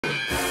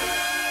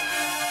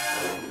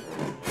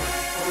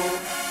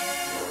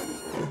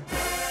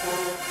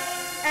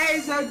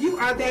Daija, you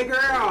are that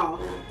girl.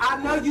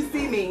 I know you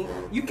see me.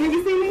 Can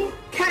you see me?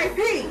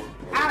 KP,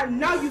 I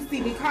know you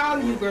see me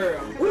calling you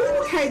girl.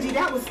 Ooh, KG,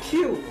 that was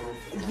cute.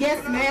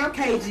 Yes, ma'am,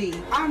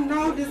 KG. I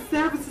know this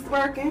service is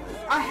working.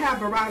 I have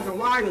Verizon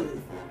Wireless.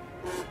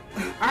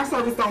 Our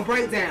service don't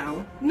break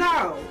down.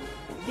 No.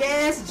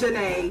 Yes,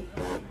 Janae.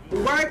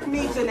 Work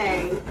me,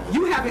 Janae.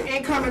 You have an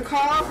incoming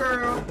call,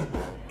 girl.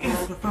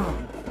 Answer the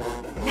phone.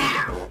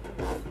 Now.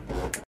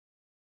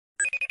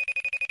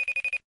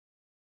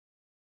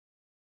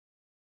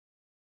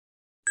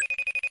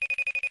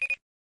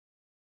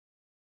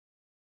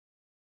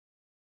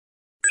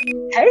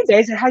 Hey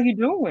Daija, how you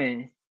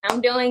doing?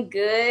 I'm doing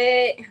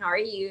good. How are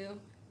you?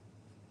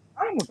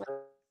 I'm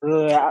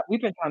good.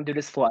 We've been trying to do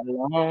this for a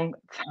long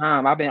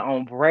time. I've been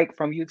on break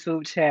from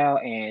YouTube,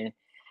 child, and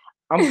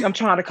I'm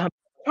trying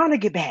to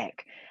get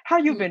back. How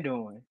you Hmm. been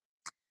doing?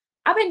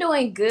 I've been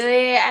doing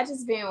good. I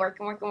just been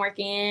working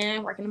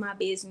on my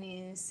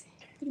business.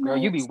 Pretty Girl,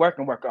 you much. be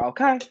working,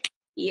 okay?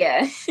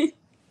 Yeah.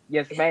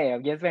 Yes,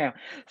 ma'am. Yes, ma'am.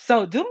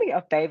 So do me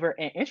a favor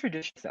and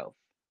introduce yourself.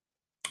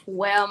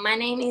 Well, my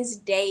name is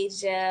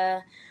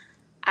Daija.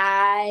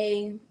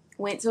 I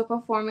went to a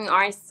performing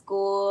arts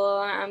school.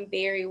 I'm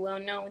very well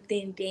known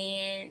within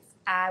dance.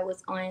 I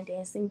was on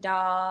Dancing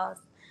Dolls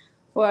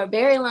for a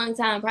very long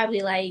time,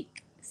 probably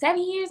like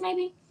 7 years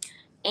maybe.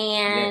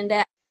 Yes.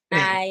 And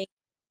I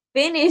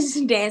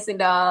finished Dancing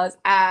Dolls,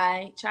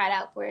 I tried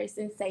out for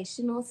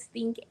Sensational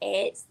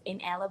Stingette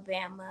in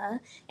Alabama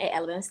at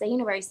Alabama State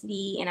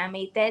University, and I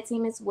made that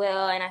team as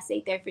well. And I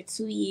stayed there for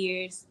 2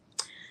 years.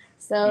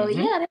 So Mm-hmm.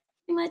 yeah, that's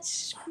pretty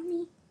much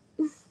me.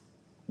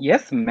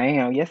 Yes,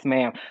 ma'am. Yes,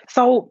 ma'am.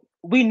 So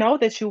we know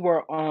that you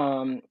were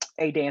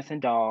a dancing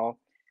doll.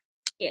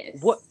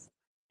 What Yes,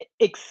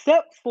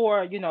 except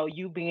for,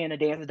 you being a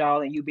dancing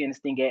doll and you being a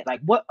stingette,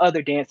 like what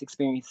other dance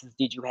experiences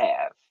did you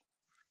have?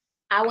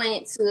 I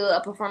went to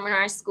a performing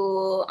arts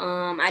school.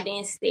 I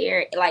danced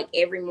there like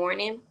every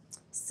morning.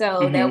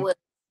 So that Mm-hmm. was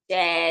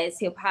jazz,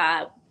 hip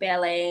hop,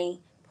 ballet,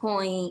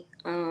 point,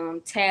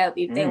 tap.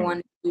 If they Mm.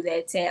 wanted to do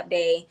that tap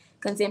day,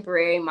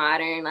 contemporary,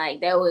 modern,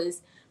 like that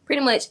was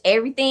pretty much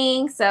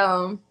everything.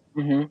 So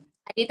Mhm.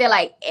 I did that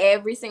like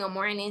every single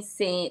morning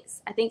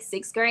since I think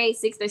sixth grade,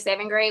 sixth or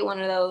seventh grade,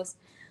 one of those.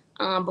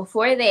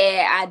 Before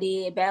that, I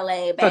did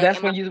ballet So back that's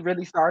in my when you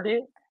really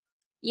started?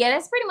 yeah,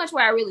 that's pretty much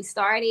where I really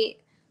started.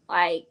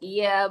 Like,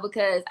 yeah,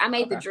 because I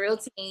made the Okay. drill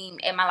team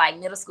at my like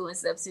middle school and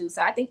stuff too.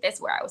 So I think that's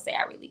where I would say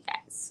I really got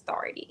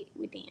started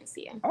with dance.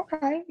 Yeah.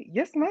 Okay.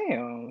 Yes,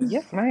 ma'am.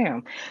 Yes,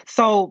 ma'am.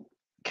 So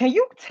can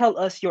you tell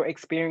us your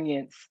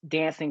experience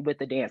dancing with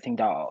the dancing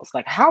dolls?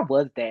 Like how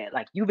was that?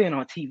 Like you been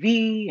on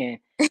TV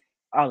and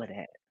all of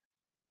that.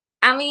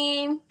 I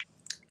mean,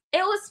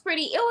 it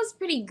was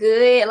pretty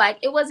good. Like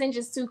it wasn't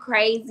just too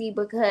crazy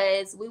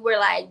because we were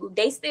like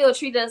they still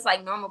treated us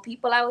like normal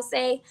people, I would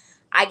say.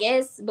 I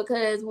guess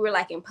because we were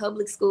like in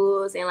public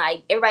schools and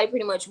like everybody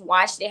pretty much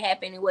watched it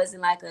happen. It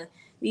wasn't like a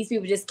these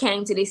people just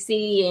came to the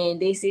city and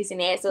this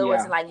and that. So it Yeah.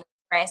 wasn't like a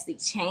drastic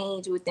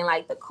change within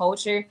like the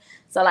culture.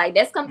 So like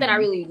that's something I Mhm.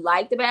 really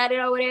liked about it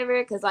or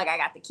whatever. Cause like I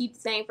got to keep the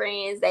same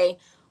friends. They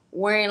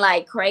weren't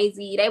like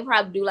crazy. They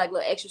probably do like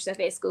little extra stuff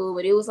at school,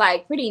 but it was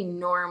like pretty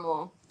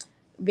normal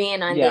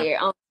being on Yeah.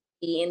 there on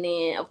TV. And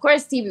then of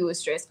course TV was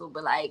stressful,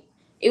 but like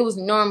it was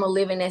normal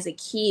living as a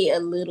kid a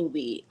little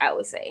bit, I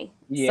would say.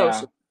 Yeah.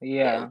 Social.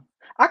 Yeah. Yeah.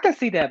 I can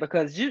see that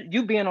because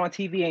you being on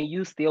TV and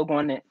you still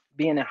going to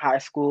being in high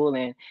school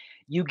and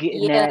you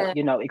getting that,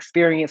 Yeah.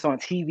 experience on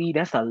TV,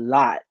 that's a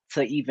lot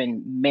to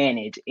even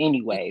manage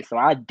anyway. So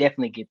I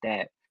definitely get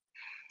that.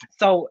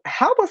 So,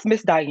 how was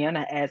Miss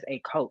Diana as a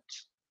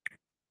coach?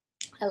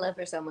 I love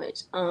her so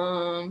much.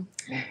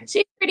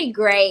 She's pretty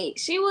great.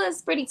 She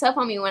was pretty tough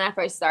on me when I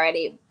first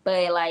started,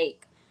 but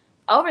like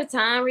over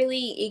time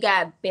really it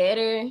got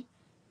better.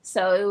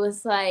 So it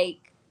was like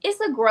it's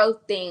a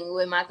growth thing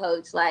with my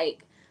coach.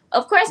 Like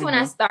of course when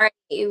I Mhm. started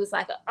it was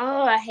like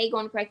oh I hate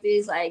going to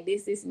practice like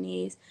this and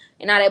this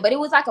and all that. But it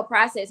was like a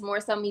process more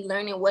so me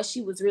learning what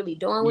she was really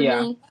doing with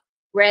Yeah. me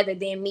rather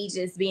than me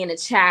just being a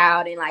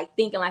child and like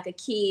thinking like a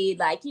kid,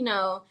 like,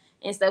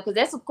 and stuff. Because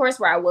that's of course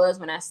where I was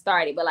when I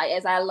started. But like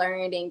as I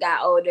learned and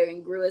got older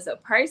and grew as a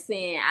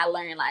person, I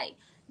learned like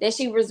that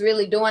she was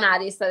really doing all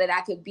this so that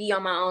I could be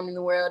on my own in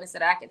the world and so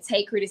that I could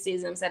take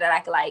criticism, so that I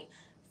could like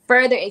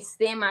further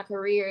extend my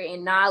career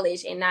and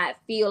knowledge and not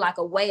feel like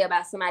a way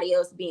about somebody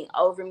else being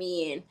over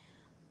me and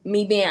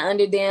me being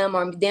under them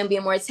or them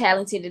being more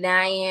talented than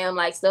I am,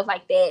 like stuff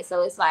like that.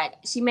 So it's like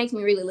she makes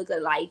me really look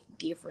at life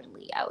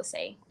differently, I would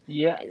say,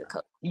 Yeah. as a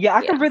coach.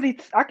 Yeah, Yeah.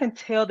 I can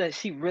tell that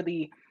she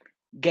really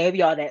gave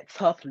y'all that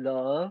tough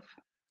love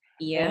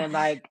Yeah. and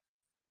like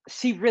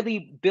she really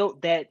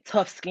built that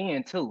tough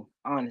skin too,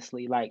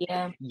 honestly. Like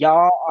Yeah.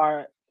 y'all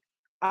are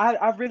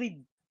I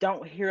really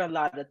don't hear a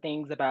lot of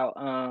things about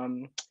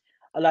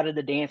a lot of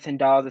the dancing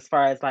dolls as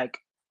far as like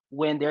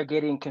when they're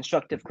getting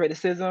constructive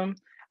criticism.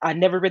 I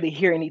never really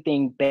hear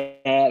anything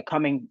bad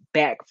coming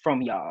back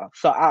from y'all.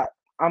 So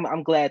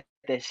I'm glad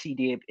that she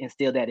did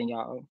instill that in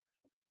y'all.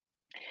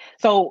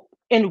 So,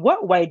 in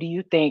what way do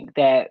you think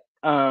that?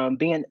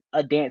 being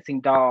a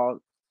dancing doll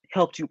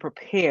helped you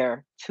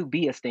prepare to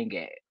be a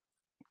Stingette?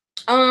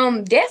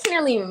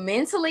 Definitely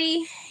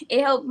mentally,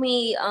 it helped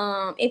me.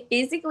 It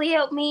physically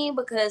helped me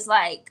because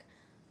like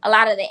a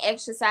lot of the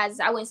exercises,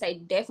 I wouldn't say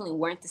definitely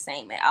weren't the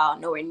same at all,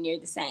 nowhere near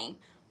the same.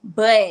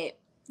 But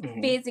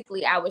Mm-hmm.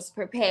 physically, I was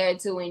prepared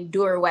to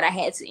endure what I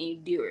had to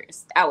endure,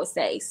 I would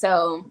say.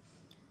 So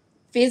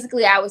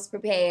physically, I was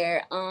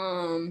prepared.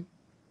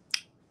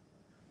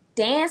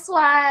 Dance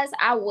wise,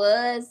 I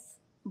was,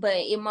 but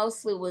it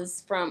mostly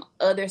was from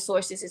other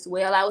sources as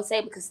well, I would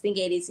say, because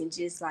Stingate isn't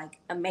just like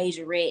a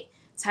majorette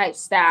type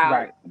style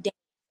Right. dance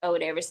or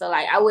whatever. So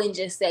like I wouldn't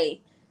just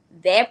say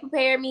that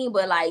prepared me,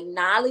 but like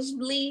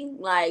knowledgeably,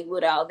 like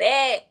with all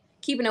that,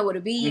 keeping up with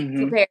a beat,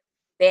 Mm-hmm. prepared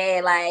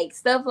that, like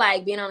stuff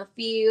like being on the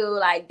field,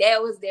 like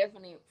that was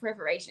definitely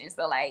preparation.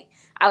 So like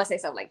I would say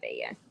something like that,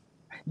 yeah.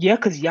 Yeah,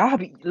 because y'all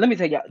be, let me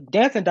tell y'all,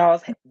 dancing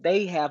dolls,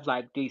 they have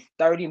like these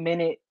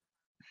 30-minute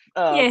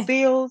Yeah.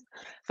 fills.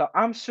 So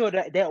I'm sure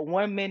that that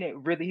 1 minute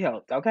really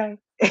helped, okay?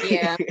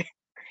 Yeah.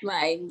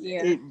 Like,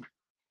 yeah. it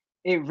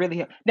it really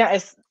helped. Now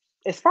as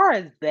far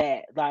as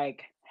that,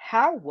 like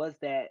how was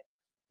that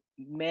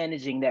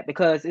managing that?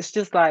 Because it's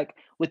just like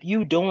with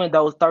you doing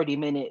those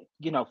 30-minute,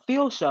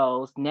 field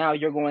shows, now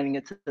you're going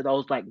into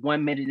those like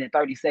 1 minute and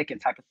 30-second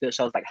type of field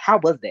shows. Like how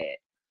was that?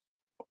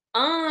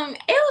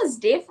 It was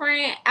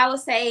different. I would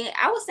say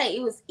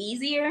it was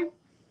easier.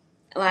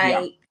 Yeah.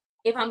 Like,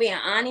 if I'm being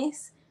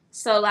honest.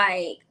 So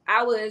like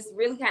I was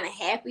really kind of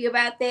happy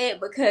about that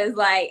because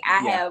like I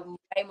Yeah. have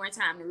way more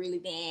time to really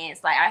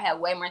dance. Like I have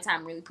way more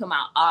time to really put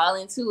my all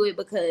into it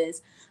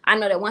because I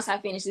know that once I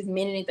finish this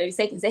minute and 30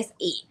 seconds, that's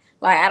it.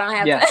 Like I don't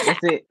have Yeah, to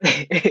that's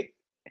it.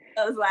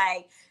 I was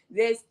like,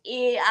 that's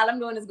it. All I'm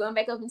doing is going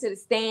back up into the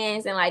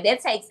stands, and like that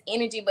takes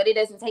energy, but it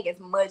doesn't take as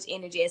much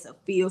energy as a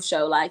field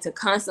show, like to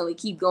constantly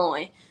keep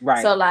going.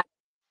 Right. So like,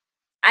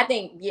 I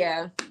think,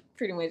 yeah,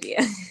 pretty much,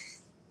 yeah,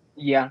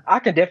 Yeah, I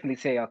can definitely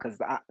tell because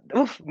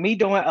me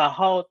doing a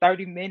whole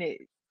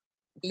 30-minute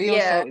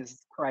field yeah. show is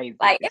crazy.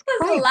 Like it It's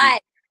was a crazy.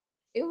 lot.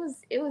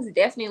 It was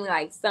definitely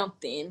like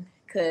something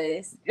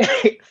because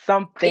it,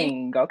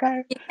 Something,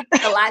 okay? it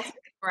took a lot to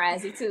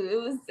memorize it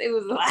too. It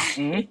was a lot.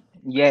 Mhm.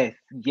 Yes,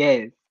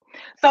 yes.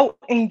 So,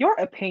 in your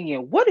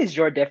opinion, what is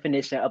your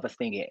definition of a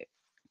stinghead?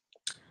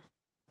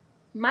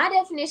 My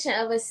definition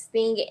of a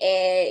sting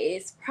ad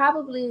is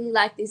probably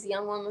like this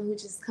young woman who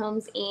just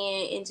comes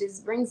in and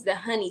just brings the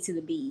honey to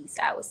the bees,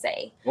 I would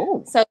say.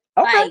 Oh, So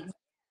okay. like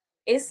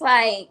it's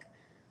like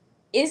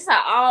it's an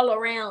all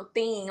around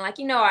thing. Like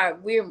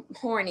we're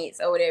hornets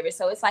or whatever.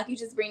 So it's like you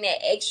just bring that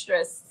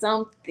extra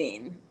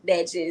something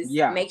that just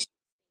Yeah, makes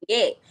you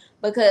get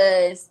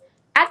because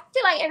I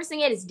feel like every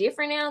single is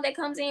different now that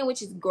comes in,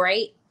 which is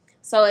great.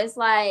 So it's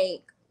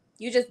like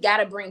you just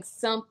gotta bring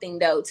something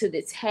though to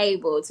the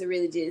table to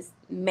really just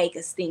make a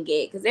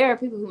stingette. Because there are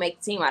people who make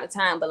the team all the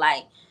time, but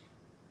like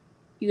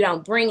you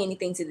don't bring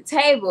anything to the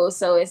table,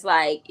 so it's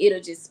like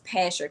it'll just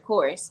pass your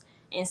course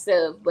and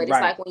stuff. But it's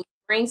right. like when you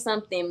bring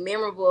something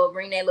memorable,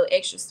 bring that little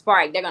extra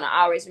spark, they're gonna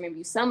always remember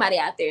you. Somebody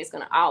out there is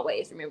gonna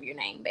always remember your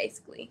name,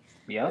 basically.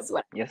 Yep. That's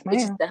what Yes,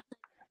 it's just ma'am. the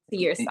to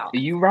your song.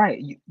 You right.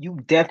 You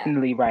Yeah.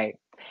 definitely right.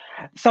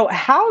 So,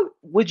 how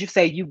would you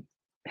say you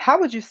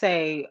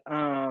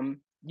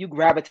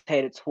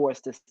gravitated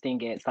towards the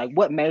stingheads? Like,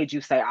 what made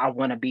you say I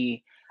want to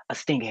be a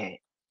stinghead?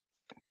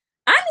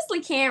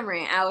 Honestly,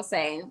 Cameron, I would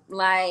say,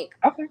 like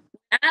Okay.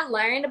 I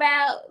learned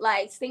about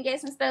like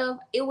stingates and stuff.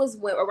 It was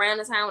around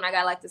the time when I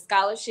got like the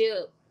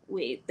scholarship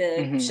with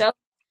the Hmm. show.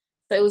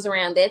 So it was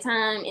around that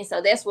time. And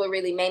so that's what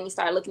really made me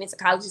start looking into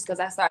colleges because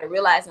I started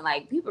realizing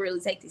like people really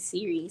take this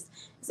serious.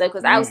 So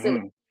because I was still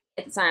Hmm.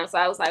 at the time. So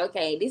I was like,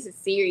 okay, this is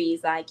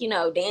serious. Like,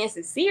 dance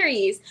is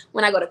serious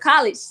when I go to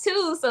college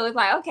too. So it's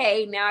like,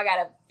 okay, now I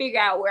got to figure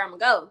out where I'm going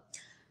to go.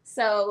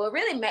 So what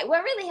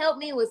really helped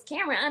me was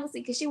Cameron,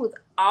 honestly, because she was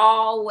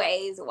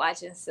always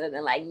watching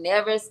Southern, like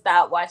never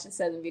stopped watching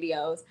Southern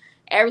videos.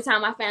 Every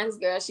time I found this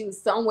girl, she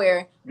was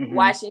somewhere Hmm.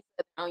 watching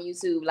Southern on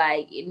YouTube.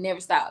 Like it never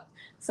stopped.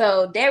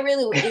 So that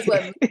really is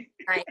what made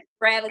me like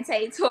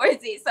gravitate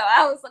towards it. So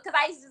because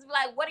I used to just be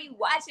like, "What are you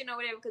watching?" or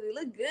whatever, because it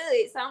looked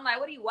good. So I'm like,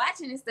 "What are you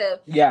watching and stuff?"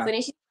 Yeah. So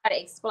then she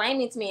started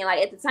explaining it to me. And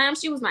like at the time,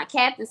 she was my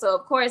captain, so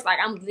of course, like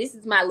this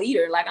is my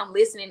leader. Like I'm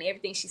listening to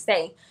everything she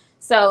say.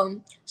 So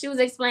she was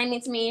explaining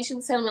it to me and she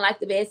was telling me like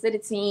the best of the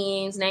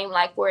teams, name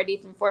like four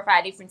or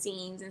five different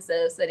teams and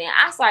stuff. So then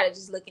I started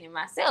just looking at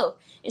myself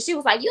and she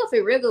was like, "You'll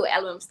fit real good with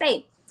Alabama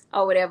State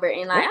or whatever."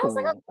 And like I was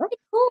like, Oh. "Okay,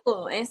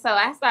 cool." And so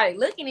I started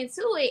looking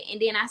into it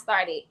and then I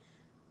started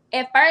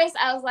at first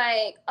I was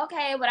like,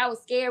 okay, but I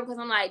was scared because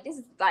I'm like, this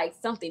is like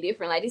something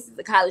different. Like this is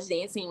a college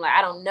dance team. Like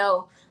I don't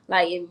know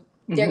like if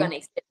they're Hmm. gonna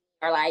accept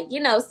me or like,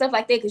 stuff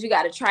like that because you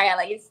gotta try out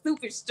like it's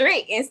super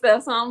strict and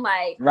stuff. So I'm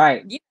like,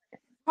 Right.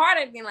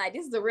 part of being like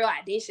this is a real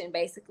audition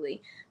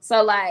basically.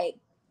 So like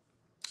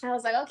I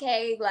was like,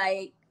 okay,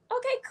 like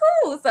okay,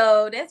 cool.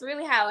 So that's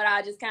really how it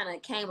all just kind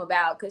of came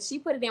about because she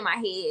put it in my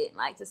head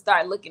like to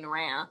start looking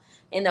around.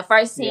 And the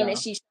first team that Yeah.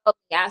 she showed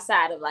me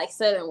outside of like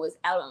Southern was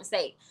Alabama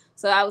State.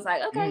 So I was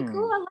like, okay,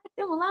 cool, Mm. I like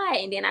them a lot.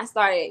 And then I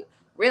started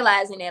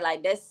realizing that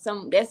like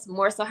that's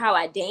more so how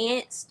I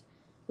danced,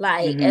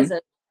 like as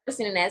a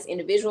person and as an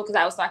individual, because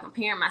I was like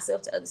comparing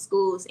myself to other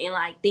schools and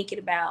like thinking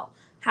about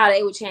how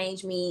they would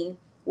change me.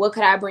 What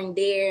could I bring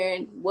there?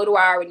 And what do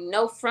I already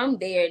know from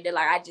there that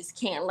like I just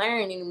can't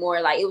learn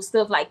anymore? Like it was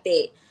stuff like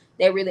that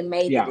that really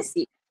made the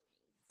decision.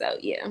 So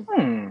yeah.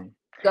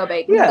 Go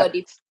back. We can go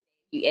deep.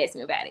 You asked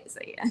me about it. So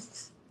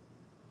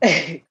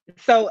yeah.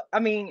 So I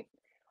mean,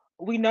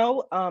 we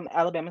know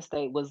Alabama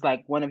State was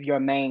like one of your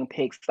main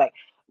picks. Like,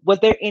 was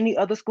there any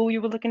other school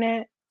you were looking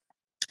at?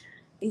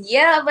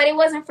 Yeah, but it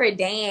wasn't for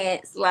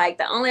dance. Like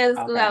the only other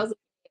school I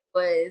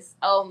was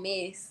Ole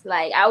Miss.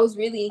 Like I was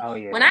really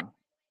when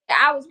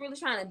I was really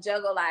trying to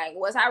juggle, like,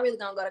 was I really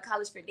gonna go to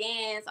college for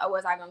dance or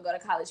was I gonna go to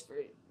college for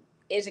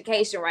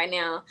education right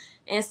now?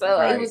 And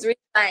so it was really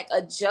like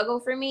a juggle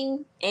for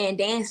me, and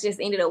dance just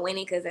ended up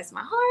winning because that's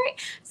my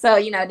heart. So,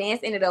 you know,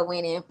 dance ended up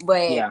winning,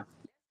 but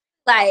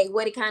like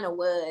what it kind of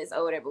was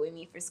or whatever with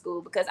me for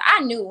school, because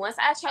I knew once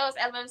I chose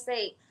Alabama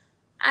State,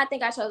 I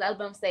think I chose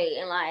Alabama State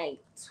in like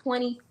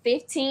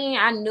 2015.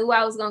 I knew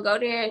I was gonna go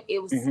there.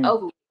 It was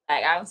over.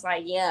 Like I was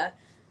like, yeah,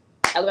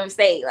 Alabama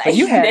State. Like so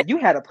you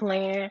had a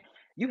plan.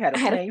 You had a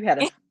plan. You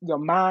had your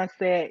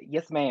mindset.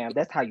 Yes, ma'am.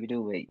 That's how you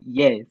do it.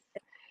 Yes.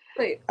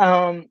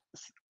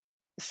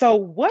 So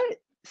what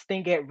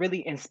Stingette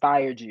really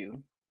inspired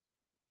you?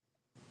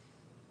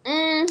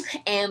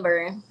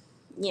 Amber.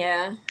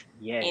 Yeah.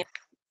 Yes. Amber.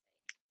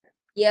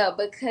 Yeah,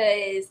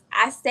 because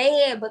I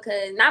say it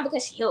because not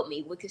because she helped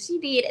me, because she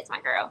did. That's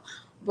my girl,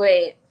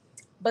 but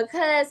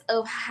because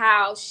of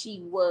how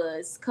she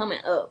was coming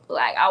up.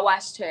 Like I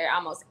watched her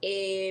almost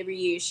every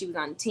year she was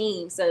on the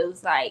team, so it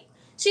was like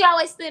she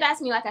always stood out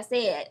to me. Like I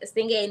said,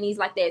 Stingette needs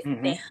like that.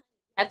 That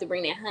have to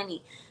bring that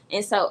honey,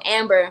 and so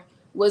Amber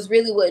was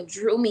really what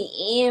drew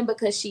me in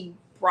because she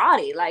brought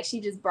it. Like she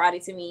just brought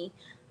it to me.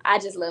 I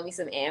just love me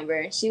some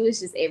Amber. She was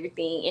just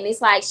everything, and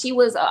it's like she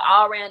was an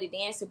all-rounded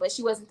dancer, but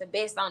she wasn't the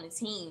best on the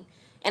team.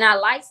 And I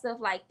like stuff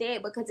like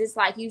that because it's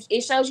like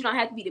it shows you don't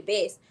have to be the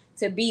best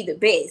to be the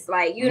best.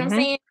 Like, you know what I'm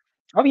saying?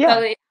 Oh yeah.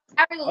 So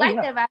I really like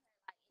that about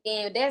her.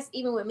 And that's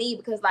even with me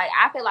because like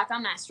I feel like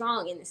I'm not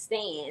strong in the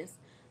stands.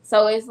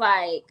 So it's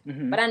like,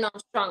 but I know I'm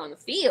strong on the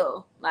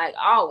field, like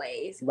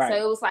always. Right.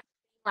 So it was like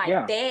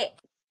that.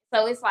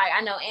 So it's like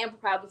I know Amber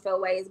probably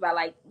felt ways about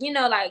like, you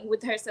know, like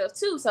with herself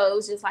too. So it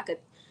was just like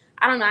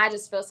I don't know, I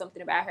just felt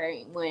something about her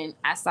when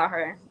I saw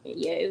her.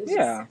 Yeah, it was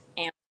just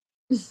Amber.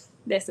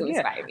 That's what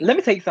inspired me. Let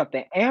me tell you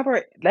something.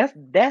 Amber,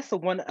 that's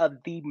one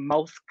of the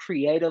most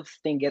creative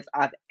Stingettes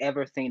I've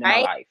ever seen in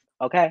my life.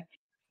 Okay?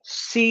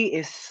 She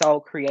is so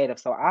creative.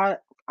 So I'm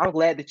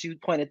glad that you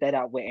pointed that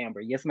out with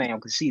Amber. Yes, ma'am,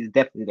 because she's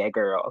definitely that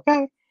girl.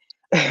 Okay.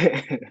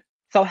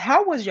 So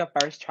how was your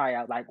first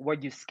tryout? Like, were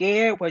you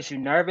scared? Was you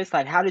nervous?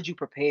 Like, how did you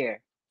prepare?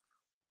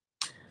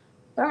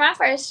 For my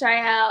first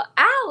tryout,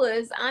 I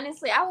was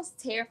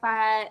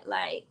terrified.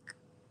 Like,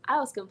 I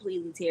was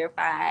completely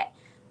terrified.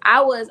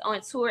 I was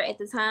on tour at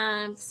the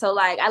time, so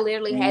like I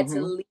literally had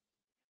to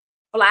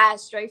fly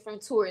straight from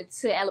tour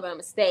to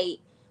Alabama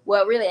State.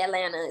 Well, really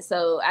Atlanta.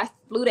 So I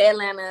flew to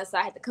Atlanta, so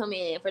I had to come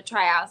in for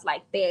tryouts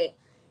like that.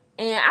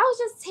 And I was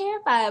just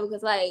terrified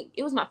because like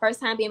it was my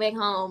first time being back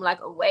home,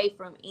 like away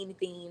from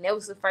anything. That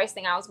was the first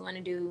thing I was going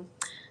to do.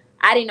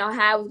 I didn't know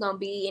how it was going to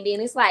be. And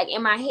then it's like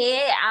in my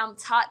head, I'm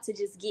taught to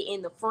just get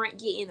in the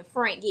front.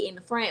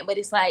 But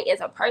it's like as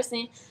a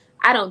person,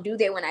 I don't do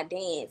that when I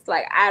dance.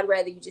 Like I'd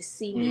rather you just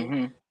see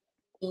me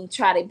and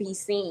try to be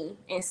seen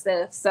and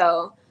stuff.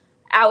 So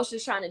I was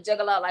just trying to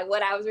juggle out like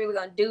what I was really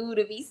going to do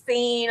to be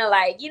seen, or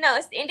like, you know,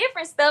 and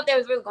different stuff that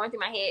was really going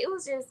through my head. It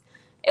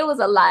was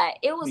a lot.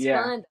 It was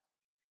fun.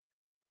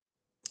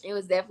 It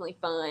was definitely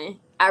fun.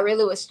 I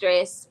really was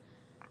stressed.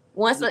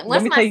 Let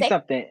me tell you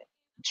something.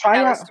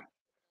 Tryouts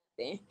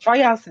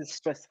is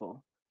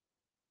stressful.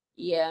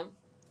 Yeah.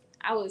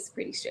 I was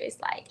pretty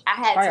stressed. Like I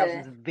had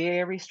tryouts is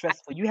very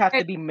stressful. You have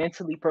to be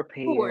mentally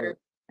prepared.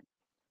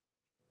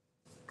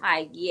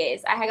 Like,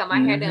 yes. I had got my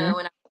hair done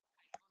when I was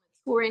on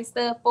tour and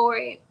stuff for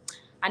it.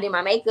 I did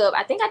my makeup.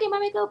 I think I did my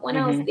makeup when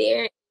I was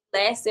there. It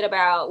lasted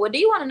about, well, do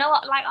you want to know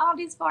like all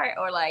this part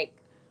or like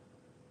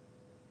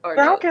or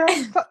no? Okay.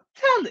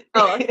 Tell it.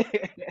 Oh,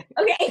 okay.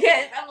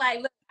 Because I'm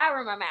like, look, I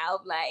run my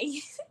mouth. Like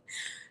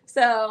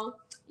so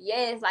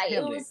yes, like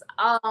it was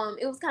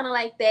kind of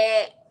like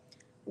that.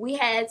 We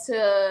had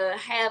to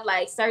have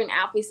like certain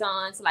outfits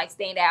on to like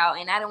stand out,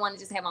 and I didn't want to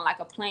just have on like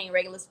a plain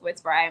regular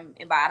sports bra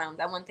and bottoms.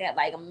 I wanted to have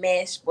like a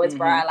mesh sports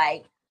bra,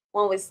 like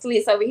one with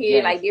slits over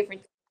here, like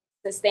different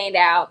to stand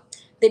out.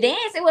 The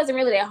dance, it wasn't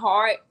really that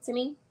hard to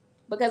me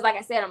because like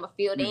I said, I'm a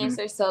field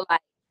dancer, so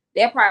like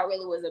that part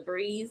really was a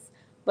breeze.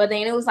 But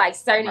then it was like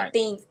certain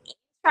things in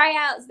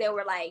tryouts that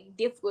were like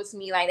difficult to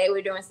me. Like they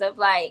were doing stuff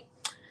like,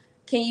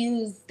 can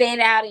you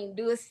stand out and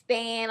do a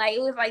stand? Like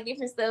it was like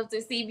different stuff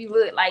to see if you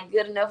look like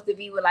good enough to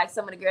be with like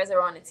some of the girls that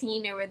were on the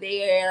team that were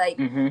there. Like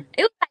it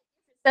was like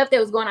stuff that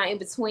was going on in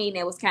between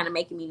that was kind of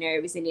making me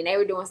nervous. And then they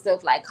were doing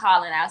stuff like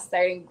calling out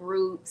certain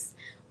groups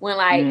when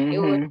like it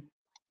was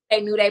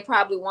they knew they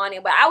probably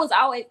wanted. But I was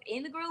always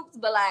in the groups,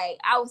 but like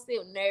I was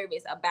still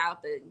nervous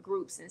about the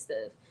groups and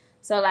stuff.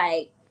 So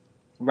like,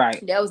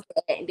 right. that was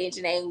that. And then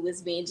Janae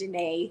was being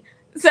Janae,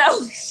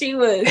 so she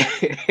was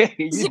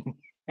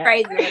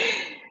crazy.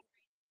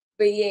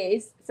 But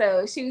yes,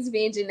 so she was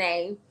being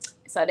Janae,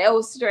 so that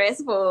was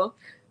stressful.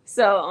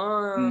 So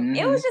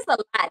it was just a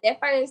lot. That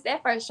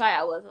first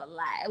tryout was a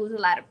lot. It was a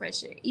lot of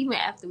pressure. Even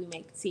after we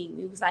made the team,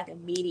 it was like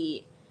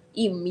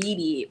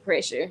immediate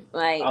pressure.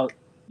 Like, oh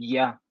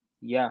yeah,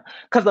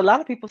 because a lot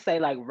of people say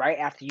like right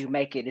after you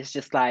make it, it's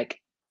just like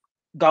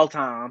go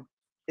time.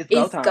 It's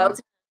go it's go time.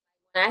 time.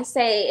 When I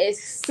say as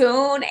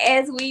soon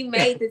as we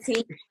made the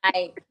team,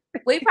 like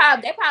they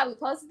probably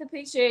posted the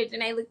picture.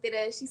 Janae looked at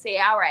us. She said,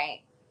 "All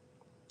right,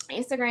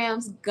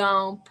 Instagram's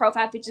gone.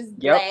 Profile pictures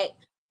black."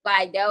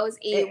 Like that was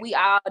it. We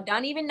all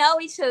don't even know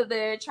each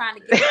other, trying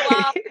to get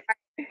along,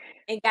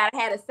 and gotta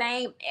have the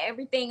same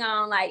everything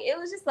on. Like it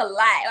was just a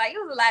lot. Like it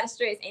was a lot of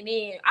stress. And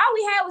then all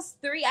we had was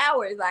 3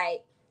 hours.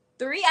 Like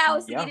 3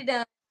 hours to get it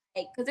done.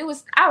 Like, cause it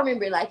was. I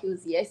remember like it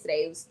was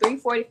yesterday. It was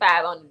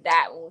 3:45 on the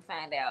dot when we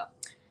found out.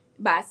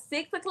 By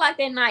 6 o'clock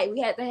that night, we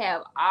had to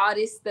have all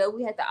this stuff.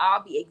 We had to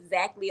all be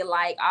exactly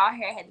alike. Our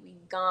hair had to be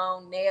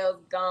gone,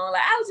 nails gone.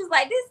 Like I was just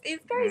like, this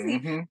is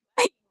crazy.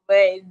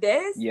 But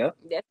that's what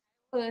it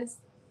was.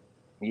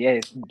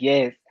 Yes.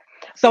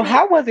 So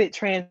how was it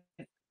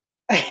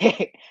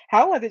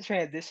how was it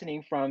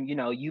transitioning from,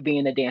 you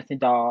being a dancing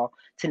doll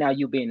to now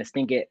you being a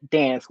Stingette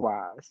dance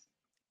wise?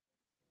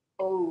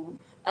 Oh,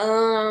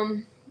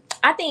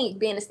 I think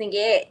being a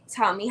Stingette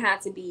taught me how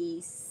to be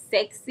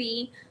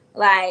sexy.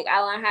 Like I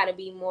learned how to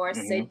be more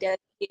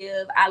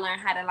seductive. I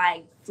learned how to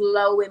like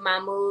flow with my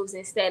moves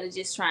instead of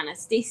just trying to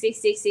stick.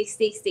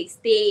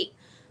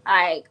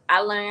 Like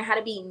I learned how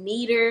to be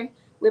neater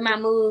with my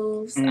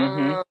moves.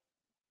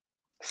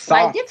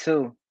 Soft like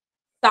too.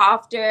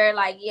 Softer,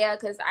 like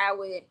because I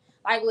would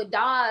like with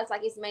dolls,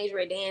 like it's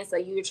major dance, so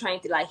you were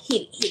trying to like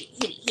hit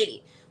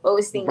it. But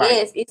with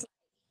Stingette, it's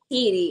hit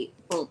it,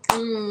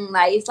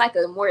 like it's like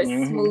a more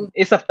smooth.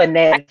 It's a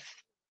finesse.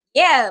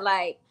 Like,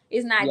 like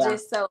it's not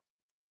just so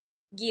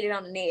get it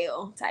on the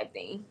nail type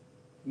thing.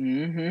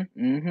 With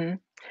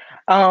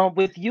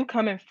you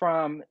coming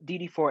from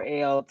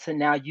DD4L to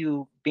now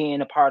you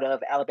being a part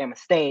of Alabama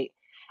State,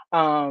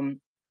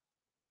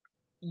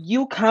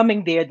 you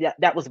coming there,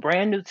 that was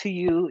brand new to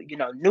you,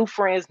 new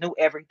friends, new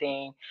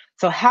everything.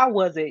 So how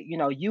was it,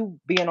 you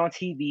being on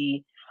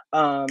TV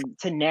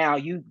to now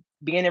you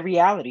being in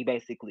reality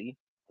basically?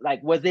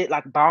 Like, was it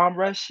like bomb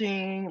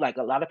rushing? Like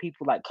a lot of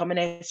people like coming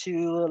at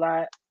you a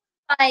lot?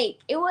 Like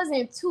it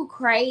wasn't too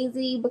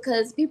crazy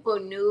because people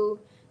knew.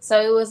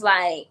 So it was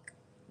like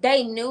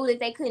they knew that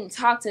they couldn't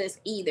talk to us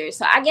either.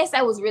 So I guess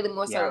that was really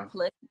more so a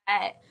plus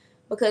side,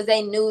 because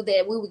they knew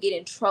that we would get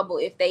in trouble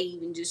if they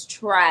even just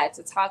tried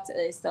to talk to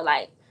us. So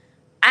like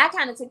I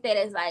kind of took that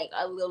as like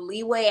a little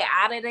leeway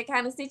out of that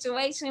kind of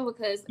situation,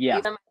 because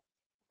if somebody came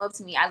up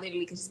to me, I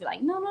literally could just be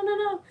like, no,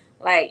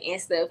 like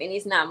and stuff. And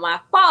it's not my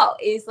fault.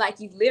 It's like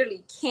you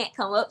literally can't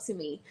come up to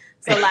me.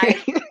 So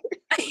like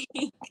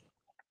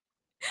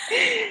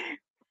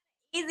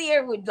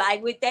easier with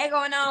that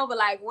going on, but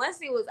like once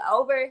it was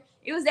over,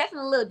 it was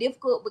definitely a little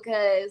difficult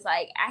because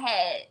like I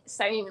had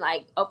certain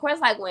like, of course,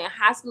 like when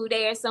high school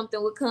day or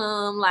something would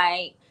come,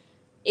 like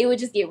it would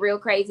just get real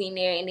crazy in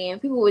there, and then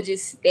people would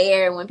just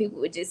stare when people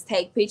would just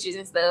take pictures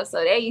and stuff.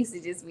 So they used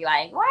to just be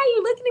like, "Why are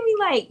you looking at me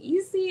like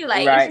you see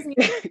like it's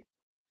just me?"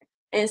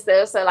 and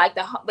stuff. So like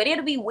but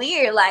it'll be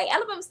weird. Like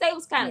Alabama State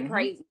was kind of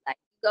crazy. Like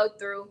you go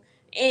through,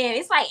 and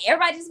it's like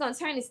everybody just gonna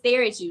turn and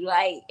stare at you.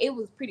 Like it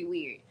was pretty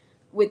weird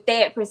with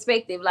that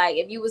perspective. Like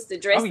if you was to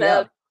dress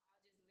up,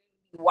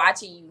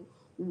 watching you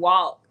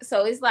walk.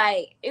 So it's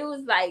like it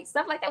was like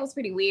stuff like that was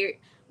pretty weird.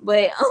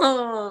 But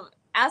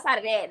outside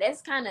of that, it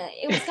was kind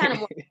of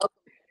more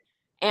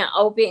and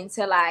open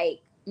to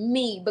like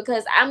me,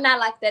 because I'm not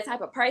like that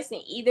type of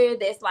person either.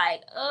 That's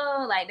like,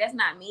 oh, like that's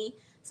not me.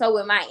 So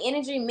with my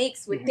energy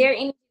mixed with their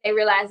energy, they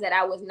realized that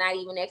I was not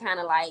even that kind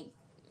of like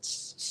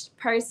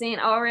person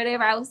or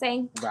whatever I was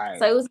saying. Right.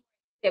 So it was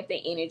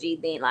the energy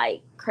than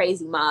like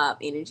crazy mob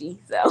energy.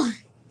 So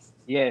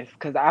yes,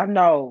 because I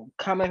know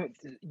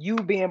you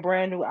being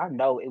brand new, I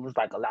know it was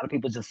like a lot of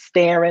people just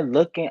staring,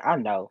 looking. I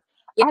know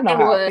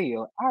how I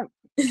feel.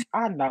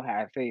 I know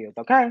how it feels.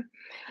 Okay.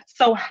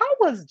 So how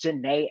was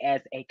Janae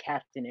as a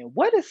captain, and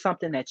what is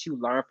something that you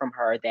learned from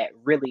her that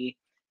really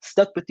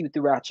stuck with you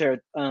throughout your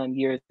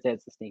years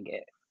as a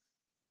Stingette?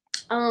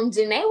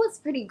 Janae was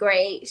pretty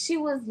great. She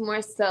was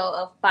more so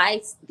a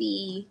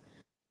feisty,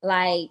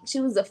 like she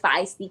was a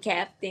feisty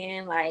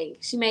captain. Like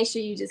she made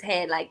sure you just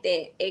had like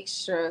that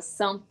extra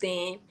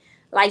something.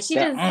 Like she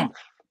just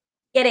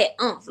get it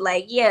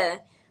like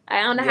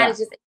I don't know how to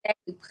just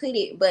exactly put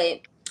it,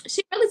 but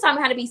she really taught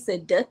me how to be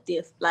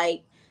seductive.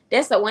 Like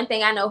that's the one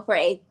thing I know for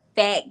a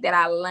fact that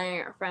I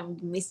learned from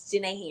Miss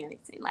Janae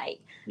Harrington. Like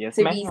to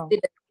be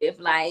seductive.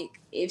 Like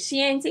if she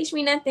didn't teach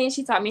me nothing,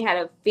 she taught me how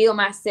to feel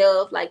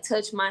myself, like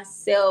touch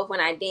myself when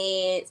I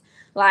dance.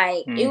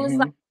 Like it was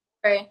like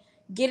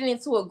getting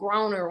into a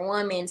growner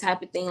woman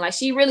type of thing. Like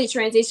she really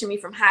transitioned me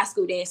from high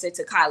school dancer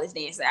to college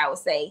dancer, I would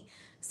say.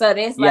 So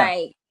that's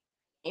like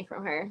came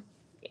from her.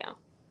 Yeah.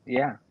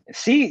 Yeah.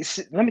 She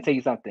let me tell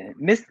you something.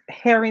 Miss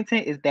Harrington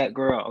is that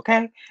girl,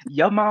 okay?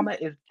 Your mama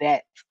is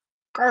that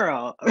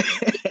girl.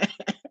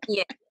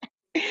 Yeah.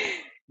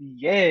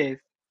 Yes.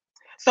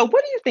 So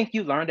what do you think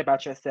you learned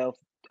about yourself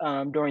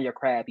during your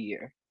crab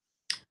year?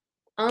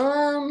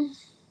 Um,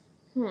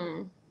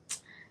 hmm.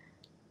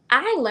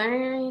 I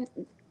learned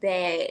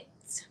that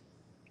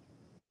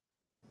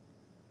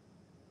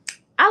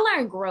I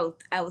learned growth,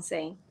 I would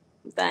say.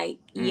 Like,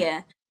 Mm.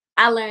 yeah.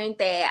 I learned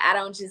that I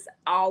don't just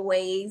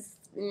always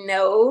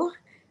know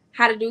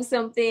how to do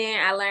something.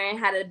 I learned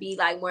how to be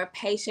like more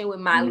patient with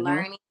my Mm-hmm.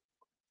 learning.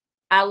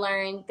 I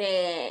learned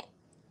that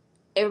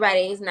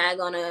everybody is not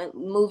gonna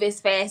move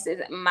as fast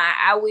as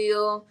I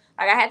will.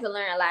 Like I had to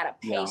learn a lot of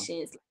Yeah.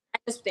 patience.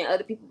 Not just within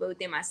other people, but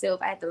within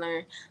myself. I had to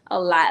learn a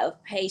lot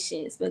of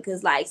patience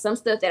because like some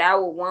stuff that I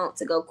would want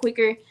to go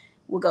quicker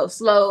would go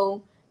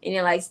slow. And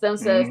then like some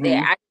stuff that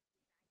Mm-hmm. I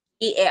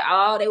eat at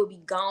all, they would be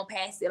gone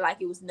past it like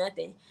it was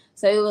nothing.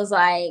 So it was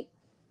like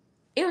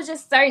it was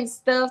just certain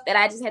stuff that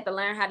I just had to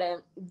learn how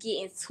to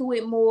get into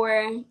it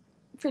more,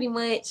 pretty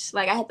much.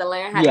 Like I had to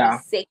learn how to be Yeah.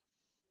 sick.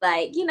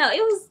 Like, it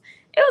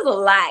was a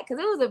lot because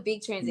it was a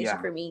big transition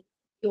Yeah. for me.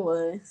 It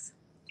was.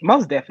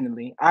 Most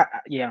definitely.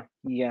 Yeah,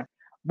 yeah.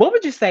 What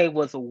would you say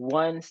was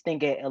one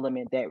Stingette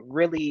element that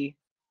really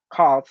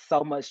caused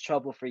so much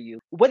trouble for you?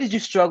 What did you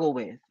struggle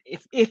with?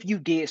 If you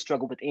did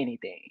struggle with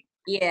anything?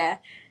 Yeah.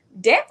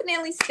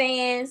 Definitely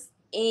stands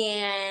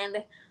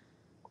and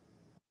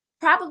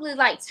probably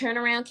like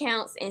turnaround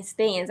counts and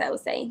stands, I would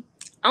say.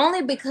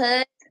 Only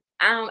because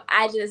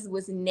I just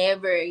was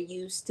never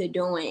used to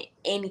doing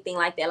anything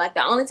like that. Like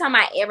the only time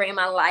I ever in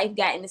my life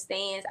got in the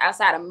stands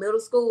outside of middle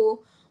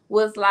school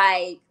was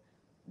like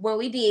when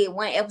we did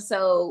one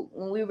episode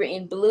when we were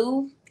in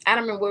Blue. I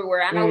don't remember where we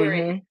were. I know we were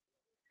in Mm-hmm.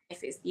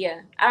 Memphis.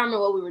 Yeah. I don't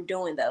remember what we were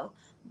doing though.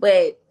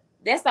 But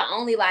that's the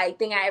only like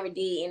thing I ever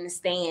did in the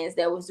stands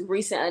that was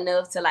recent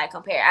enough to like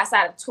compare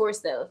outside of tour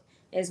stuff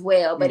as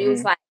well. But it was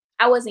Mm-hmm. like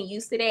I wasn't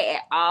used to that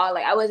at all.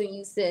 Like I wasn't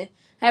used to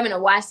having to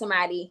watch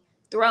somebody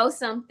throw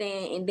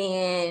something and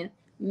then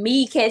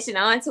me catching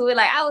on to it.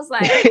 Like I was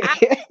like,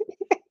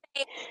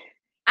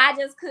 I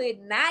just could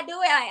not do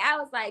it. Like I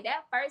was like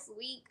that first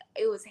week,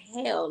 it was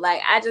hell.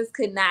 Like I just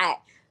could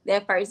not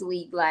that first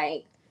week.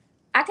 Like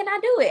I could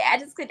not do it.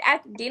 I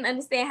didn't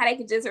understand how they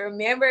could just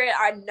remember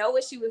or know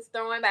what she was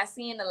throwing by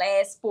seeing the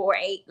last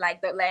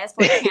the last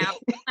four counts.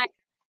 Like,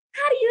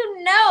 how do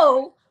you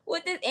know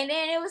what this? And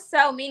then it was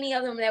so many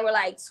of them that were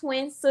like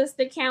twin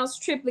sister counts,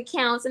 triplet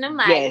counts, and I'm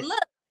like, Yes.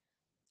 look,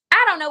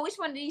 I don't know which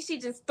one of these she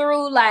just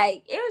threw.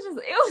 Like it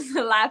was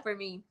a lot for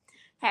me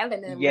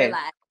having to Yes.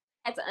 realize.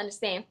 I had to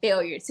understand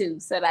failure too.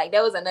 So like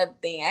that was another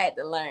thing I had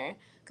to learn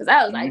because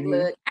I was like, Mm-hmm.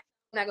 look,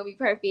 I'm not gonna be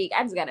perfect.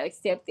 I just gotta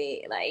accept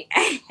it. Like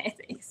I had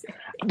to accept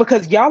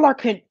Because y'all are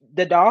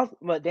the dolls,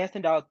 well,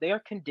 dancing dolls, they're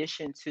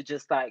conditioned to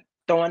just like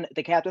throwing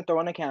the captain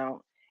throwing a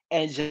count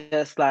and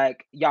just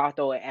like y'all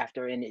throw it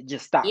after and it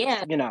just stops,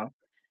 yeah.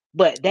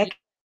 But that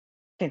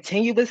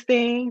continuous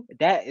thing,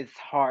 that is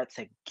hard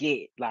to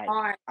get. Like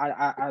Hard.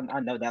 I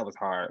know that was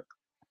hard.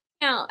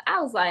 Count.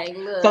 I was like,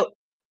 look, So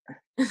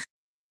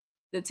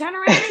the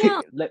turnaround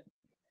count. let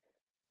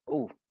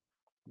ooh,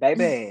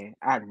 baby,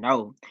 I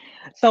know.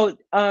 So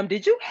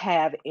did you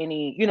have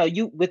any,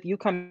 you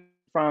coming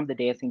from the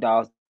dancing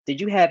dolls, did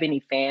you have any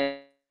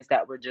fans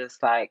that were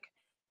just like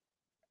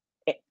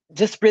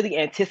just really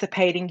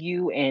anticipating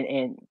you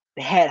and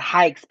had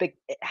high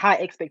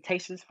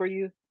expectations for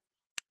you?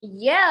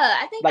 Yeah,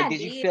 I think Like, I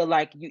did you did. feel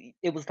like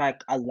it was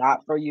like a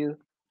lot for you?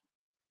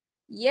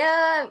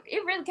 Yeah,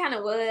 it really kind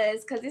of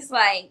was because it's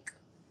like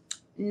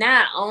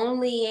not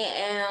only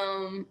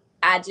am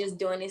I just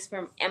doing this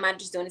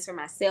for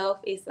myself?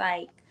 It's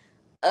like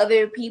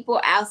other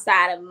people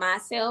outside of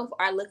myself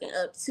are looking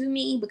up to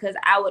me because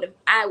I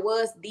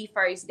was the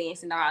first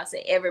dancing doll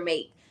to ever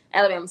make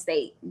Alabama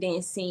State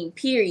dance team,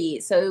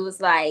 period. So it was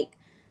like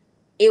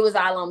it was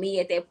all on me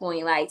at that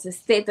point, like to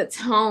set the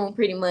tone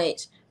pretty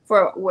much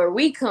for where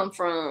we come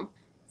from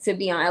to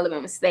be on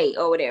Alabama State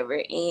or whatever.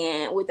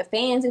 And with the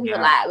fans, it was a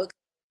Yeah. lot.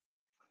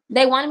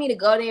 They wanted me to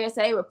go there,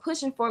 so they were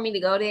pushing for me to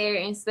go there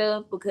and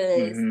stuff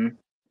because Mm-hmm.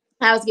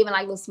 I was giving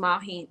like little small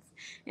hints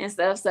and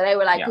stuff. So they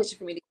were like Yeah. pushing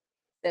for me to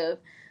do stuff.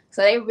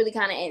 So they were really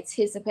kind of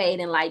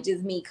anticipating like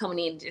just me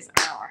coming in just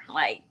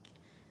like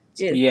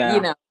just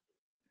Yeah.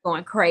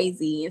 going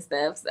crazy and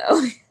stuff.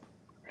 So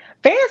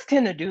Fans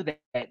tend to do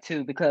that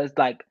too because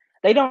like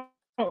they don't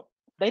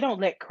they don't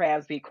let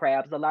crabs be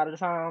crabs a lot of the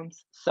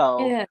times.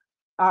 So yeah,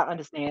 I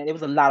understand it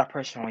was a lot of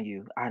pressure on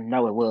you. I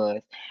know it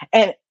was.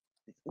 And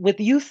with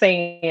you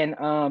saying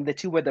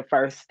that you were the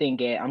first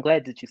Stingette, I'm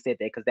glad that you said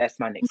that because that's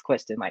my next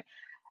question. Like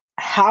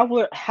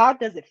how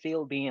does it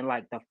feel being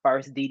like the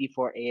first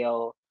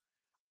DD4L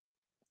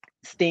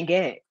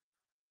Stingette?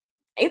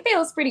 it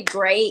feels pretty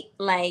great.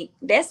 Like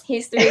that's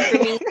history for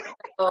me.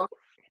 So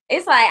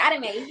it's like I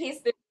done made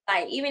history.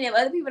 Like even if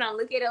other people don't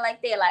look at it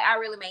like that, like I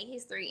really made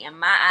history in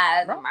my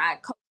eyes and Right. my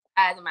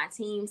eyes and my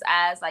team's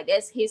eyes. Like,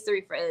 that's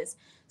history for us.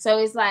 So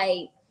it's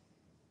like,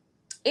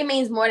 it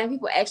means more than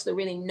people actually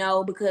really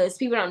know, because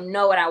people don't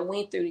know what I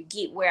went through to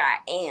get where I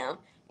am.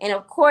 And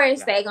of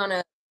course, they're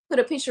gonna put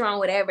a picture on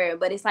whatever,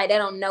 but it's like they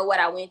don't know what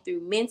I went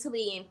through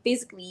mentally and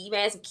physically, even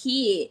as a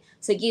kid,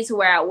 to get to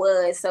where I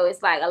was. So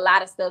it's like a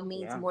lot of stuff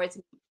means more to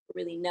me than people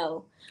really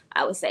know,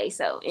 I would say.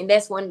 So, and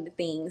that's one of the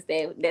things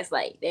that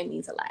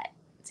means a lot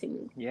to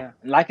me. Yeah.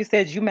 Like you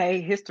said, you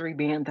made history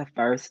being the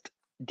first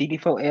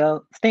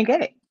DD4L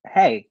Stingette.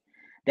 Hey,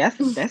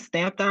 that's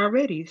stamped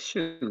already.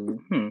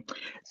 Shoot.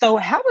 So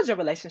how was your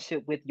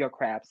relationship with your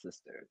crab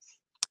sisters?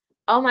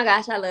 Oh my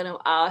gosh, I love them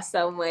all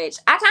so much.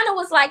 I kind of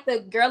was like the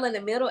girl in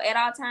the middle at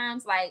all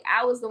times. Like,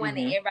 I was the one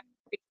that everybody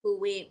was pretty cool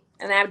with,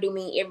 and I do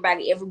mean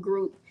everybody, every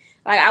group.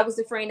 Like, I was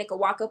the friend that could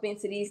walk up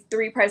into these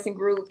 3-person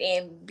group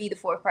and be the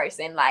 4th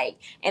person, like,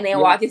 and then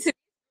walk into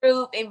the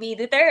group and be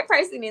the 3rd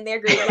person in their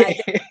group. Like,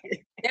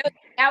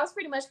 I was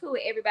pretty much cool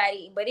with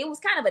everybody, but it was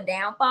kind of a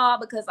downfall,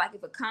 because like,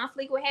 if a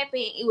conflict would happen,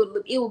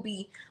 it would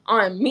be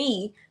on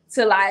me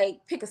to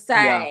like pick a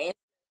side. Yeah.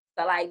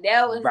 So like,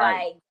 that was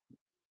like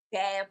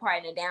bad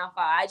part and the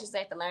downfall. I just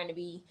had to learn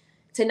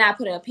to not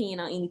put an opinion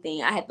on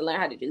anything. I had to learn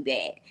how to do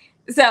that.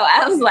 So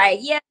I was like,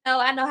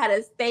 I know how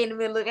to stay in the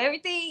middle of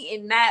everything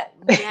and not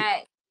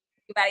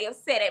anybody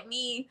upset at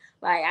me.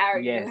 Like, I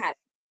already knew how to,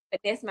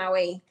 but that's my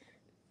way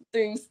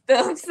through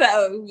stuff.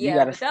 So you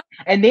gotta,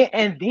 and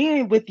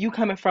then with you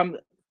coming from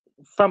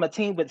a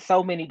team with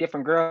so many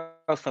different girls,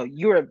 so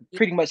you're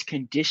pretty much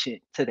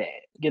conditioned to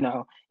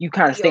that. You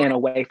kind of staying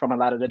away from a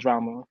lot of the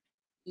drama.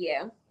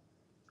 Yeah,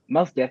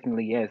 most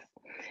definitely, yes.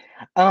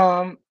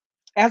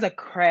 As a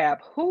crab,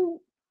 who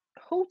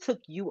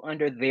took you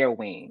under their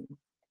wing?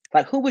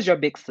 Like, who was your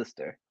big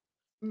sister?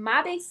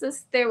 My big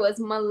sister was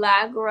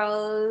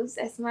Milagros.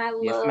 That's my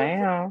love. Yes,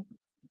 ma'am.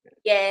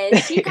 Yeah,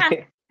 she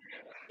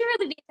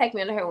really did take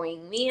me under her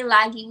wing. Me and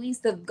Laggy, we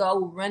used to go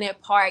run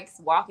at parks,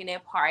 walking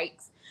at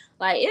parks.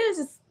 Like, it was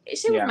just,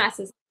 she was my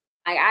sister.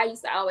 Like, I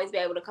used to always be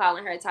able to call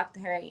on her, talk to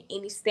her,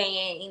 any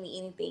stand,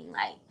 anything.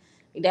 Like,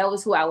 that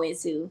was who I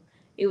went to.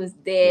 It was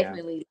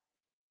definitely,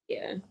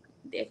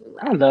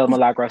 definitely. I love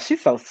Milagros.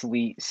 She's so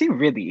sweet. She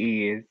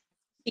really is.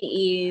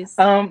 She is.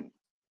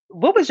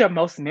 What was your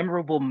most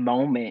memorable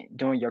moment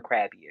during your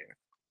crab year?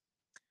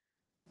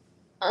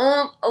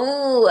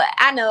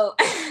 I know.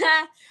 It's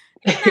not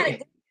a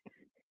good.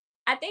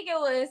 I think it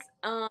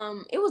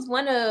was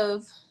one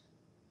of,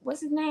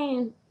 what's his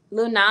name?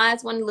 Lil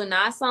Nas, one of Lil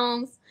Nas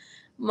songs.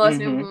 Most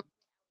memorable,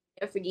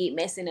 never forget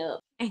messing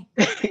up.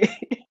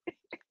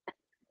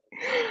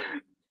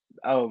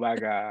 Oh my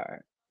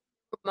God.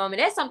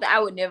 Moment. That's something I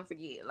would never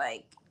forget.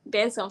 Like,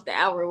 that's something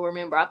I will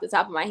remember off the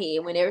top of my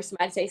head whenever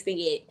somebody says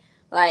Stingette,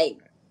 like,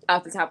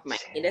 off the top of my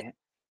head. That's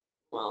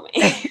a moment.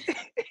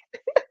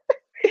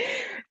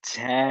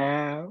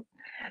 Child.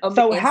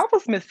 So how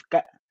was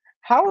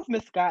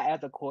Miss Scott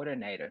as a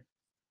coordinator?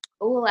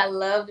 Oh, I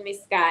loved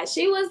Miss Scott.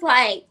 She was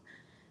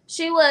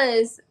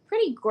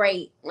pretty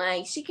great.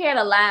 Like, she cared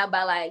a lot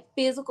about like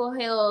physical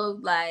health,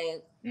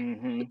 like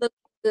look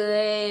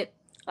good,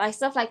 like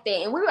stuff like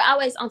that. And we were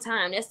always on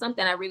time. That's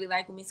something I really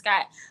like with Miss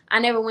Scott. I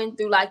never went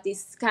through like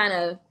this kind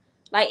of,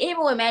 like,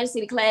 even with Magic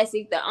City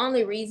Classic, the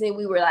only reason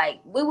we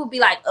would be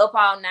like up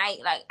all night.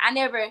 Like, I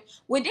never,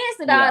 with Dance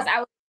the Dolls, I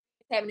was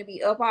having to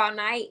be up all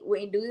night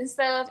and do this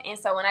stuff. And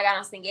so when I got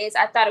on Stingette,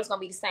 I thought it was going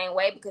to be the same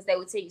way, because they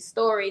would tell you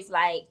stories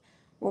like,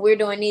 when we're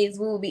doing this,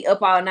 we would be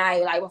up all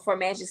night. Like, before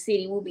Magic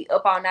City, we'll be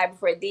up all night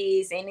before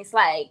this. And it's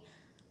like,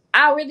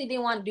 I really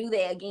didn't want to do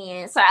that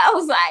again. So I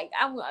was like,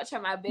 I'm going to try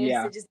my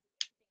best to just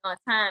on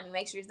time and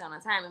make sure it's done on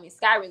time. I mean,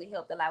 Sky really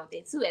helped a lot with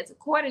that too as a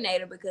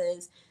coordinator,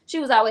 because she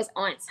was always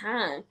on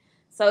time.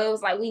 So it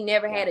was like, we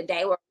never had a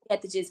day where we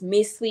had to just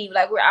miss sleep.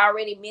 Like, we're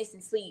already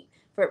missing sleep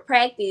for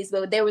practice,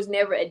 but there was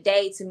never a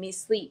day to miss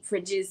sleep for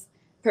just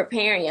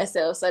preparing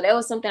yourself. So that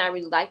was something I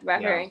really liked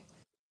about her.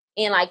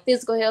 And like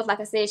physical health,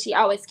 like I said, she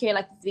always carried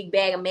like this big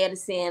bag of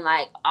medicine,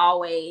 like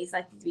always,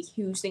 like this big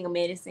huge thing of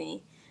medicine.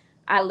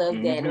 I love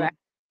that.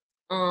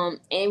 Right?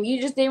 And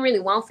you just didn't really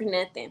want for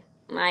nothing.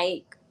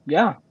 Like,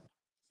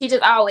 she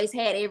just always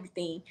had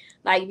everything.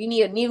 Like, if you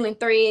need a needle and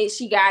thread,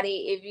 she got it.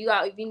 If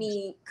you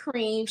need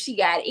cream, she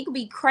got it. It could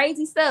be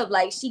crazy stuff.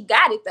 Like, she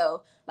got it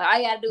though. Like, all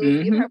you gotta do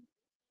is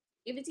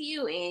give it to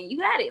you, and you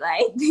got it.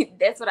 Like,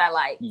 that's what I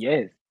like.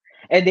 Yes,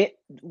 and then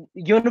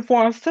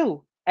uniforms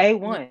too.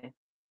 A1.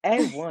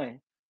 A1.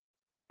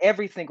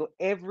 Every single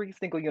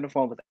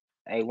uniform was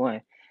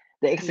A1.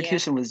 The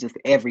execution was just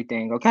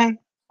everything, okay?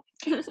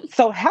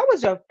 So how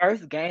was your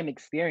first game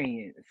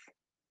experience?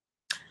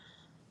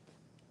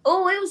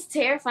 Oh, it was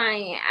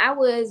terrifying. I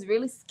was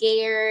really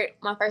scared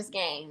my first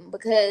game,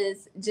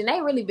 because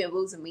Janae really been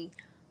losing me.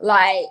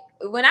 Like,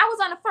 when I was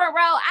on the front row,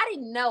 I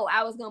didn't know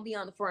I was going to be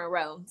on the front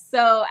row.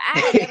 So I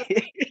had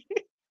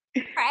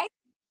never practiced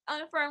on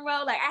the front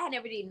row. Like, I had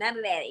never did none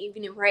of that,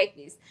 even in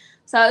practice.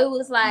 So it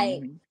was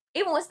like,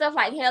 even with stuff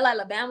like Hell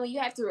Alabama, you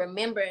have to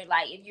remember,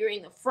 like, if you're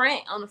in the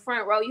front, on the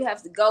front row, you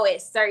have to go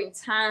at certain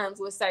times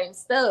with certain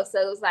stuff.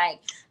 So it was like,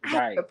 I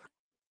had to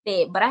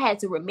that, but I had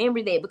to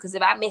remember that because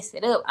if I mess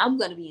it up, I'm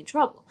gonna be in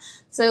trouble.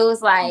 So it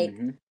was like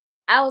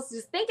I was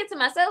just thinking to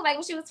myself, like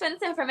when she was sending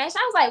this information,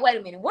 I was like, wait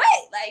a minute, what?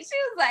 Like she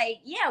was like,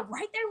 yeah,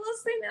 right there,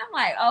 Wilson. And I'm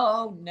like,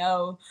 oh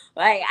no.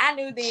 Like I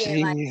knew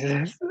then,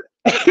 Jesus.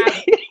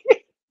 like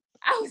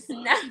I was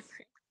not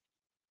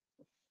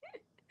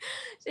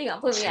she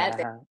gonna put me out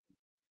there.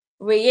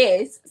 But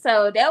yes,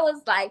 so that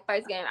was like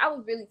first game. I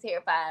was really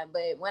terrified.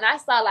 But when I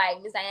saw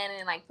like Miss Diana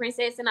and like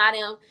Princess and all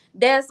them,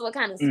 that's what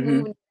kind of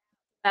smoothed.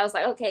 I was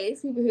like, okay,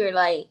 these people here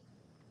like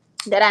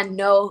that I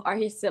know are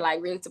here to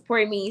like really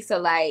support me. So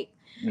like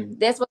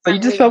that's what so you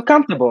just felt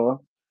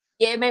comfortable.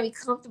 Yeah, it made me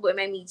comfortable. It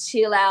made me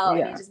chill out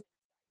and it just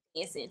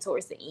dancing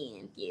towards the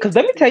end. Yeah. Because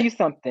let me tell you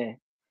something.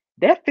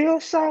 That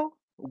field show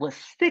was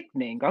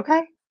sickening,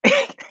 okay?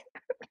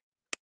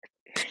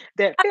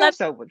 That field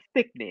show was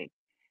sickening.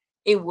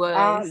 It was.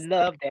 I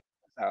love that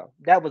show.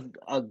 That was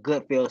a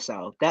good field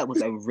show. That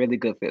was a really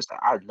good field show.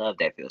 I love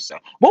that field show.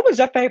 What was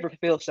your favorite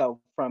field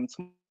show from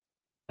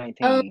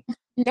 2019?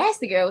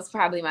 Nasty Girl was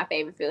probably my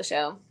favorite field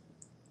show.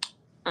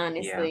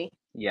 Honestly.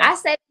 Yeah. I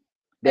said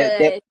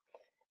that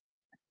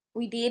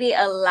we did it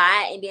a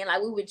lot, and then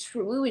like we would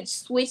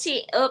switch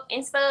it up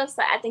and stuff.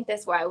 So I think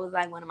that's why it was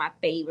like one of my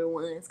favorite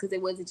ones, because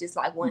it wasn't just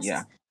like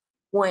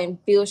one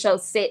field show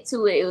set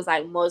to it. It was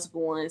like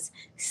multiple ones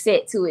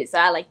set to it. So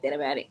I like that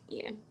about it.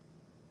 Yeah.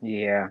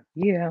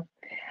 Do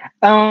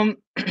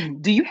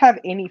you have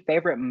any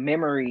favorite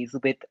memories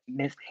with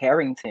Miss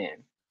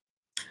Harrington?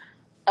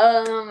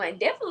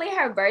 Definitely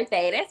her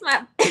birthday. That's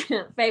my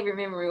favorite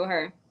memory with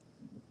her.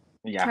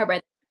 Yeah. Her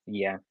birthday.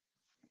 Yeah.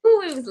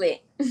 Ooh, it was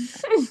lit.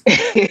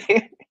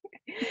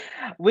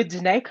 With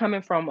Janae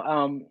coming from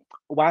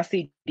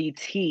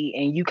YCDT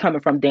and you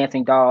coming from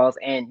Dancing Dolls,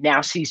 and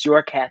now she's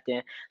your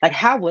captain, like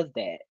how was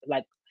that?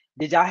 Like,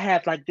 did y'all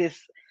have like this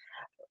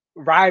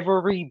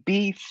rivalry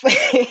beef?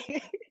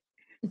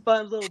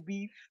 Fun little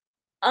beef?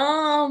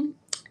 No,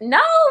 we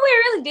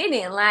really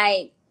didn't.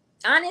 Like,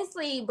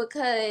 honestly,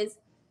 because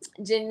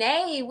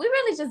Janae, we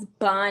really just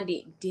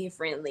bonded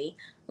differently.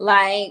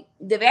 Like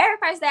the very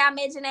first day I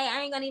met Janae,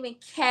 I ain't gonna even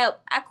cap.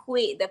 I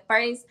quit the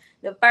first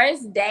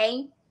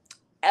day.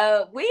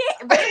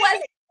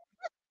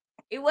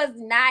 It was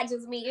not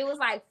just me. It was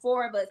like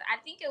 4 of us. I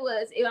think it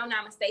was, if I'm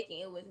not mistaken,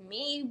 it was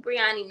me,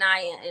 Brianni,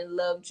 Naya, and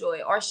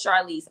Lovejoy, or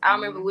Charlize. I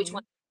don't remember which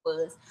one it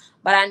was,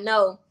 but I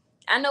know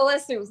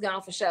us three was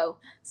gone for sure.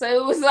 So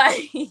it was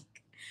like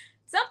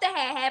something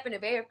had happened the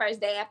very first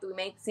day after we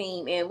made the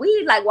team, and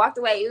we like walked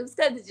away. It was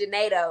because of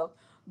Janae though,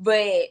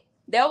 but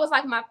that was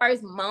like my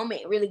first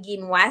moment really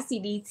getting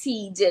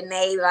YCDT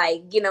Janae,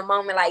 like getting a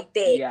moment like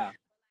that. Yeah.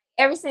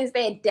 Ever since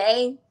that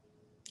day,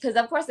 because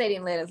of course they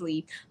didn't let us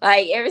leave.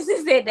 Like ever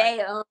since that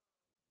day,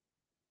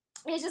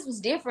 it just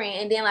was different.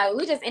 And then like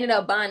we just ended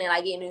up bonding,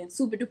 like getting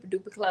super duper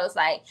duper close.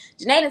 Like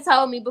Janae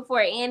told me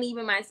before, and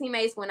even my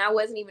teammates when I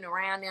wasn't even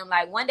around them.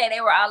 Like one day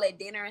they were all at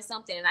dinner or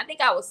something, and I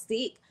think I was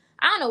sick.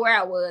 I don't know where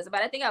I was,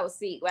 but I think I was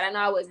sick, but I know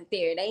I wasn't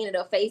there. They ended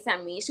up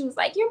FaceTiming me, and she was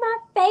like, "You're my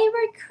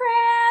favorite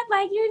crab.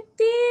 Like you're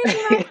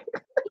this."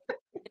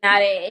 Now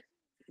that,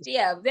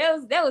 yeah,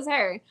 that was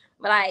her.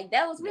 But like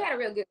we had a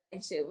real good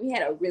relationship. We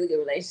had a really good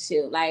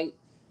relationship. Like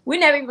we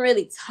never even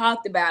really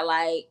talked about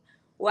like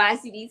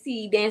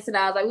YCDT Dancing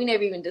Dolls. Like we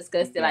never even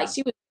discussed it. Like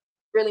she was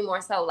really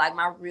more so like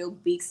my real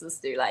big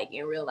sister, like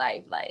in real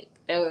life. Like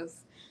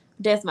that's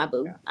my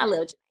boo. I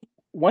love you.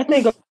 One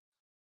thing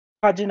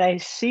about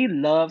Janae, she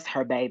loves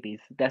her babies.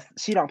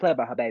 She don't play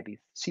about her babies.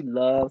 She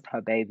loves her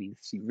babies.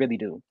 She really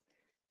do.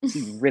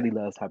 She really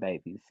loves her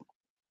babies.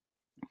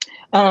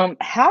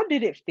 How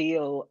did it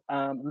feel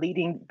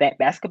leading that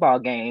basketball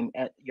game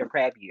at your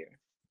crab year?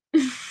 I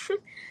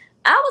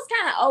was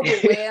kind of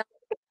overwhelmed.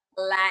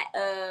 A lot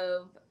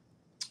of,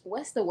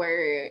 what's the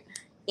word?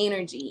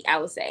 Energy, I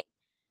would say.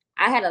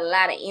 I had a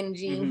lot of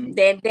energy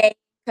that day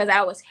because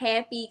I was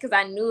happy because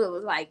I knew it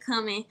was like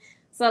coming.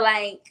 So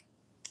like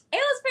it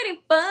was pretty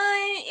fun.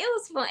 It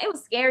was fun. It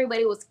was scary, but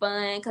it was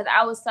fun because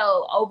I was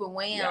so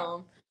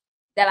overwhelmed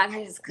that like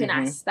I just could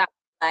not stop.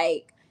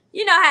 Like,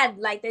 you know how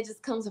like that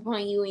just comes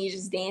upon you and you're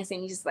just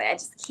dancing. You just like, I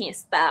just can't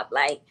stop.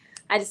 Like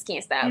I just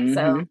can't stop.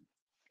 So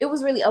it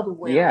was really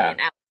overwhelming.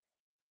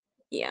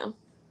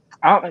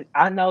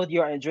 I know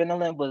your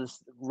adrenaline was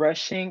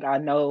rushing. I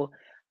know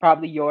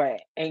probably your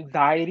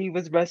anxiety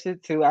was rushing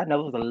too. I know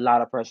it was a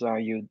lot of pressure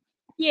on you.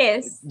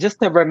 Yes. Just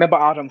to remember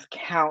all them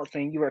counts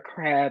and you were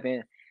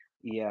crabbing.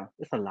 Yeah,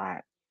 it's a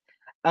lot.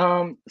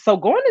 So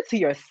going into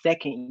your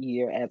second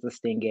year as a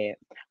Stingette,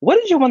 what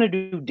did you want to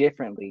do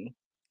differently?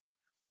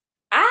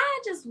 I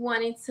just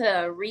wanted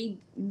to read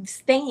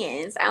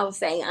stands, I would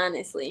say,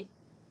 honestly,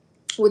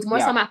 with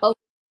more so my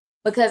focus,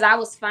 because I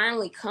was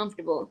finally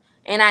comfortable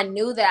and I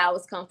knew that I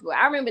was comfortable.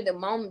 I remember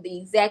the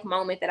exact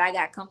moment that I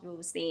got comfortable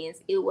with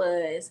stands. It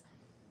was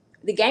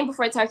the game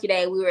before Turkey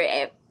Day. We were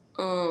at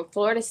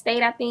Florida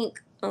State, I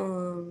think.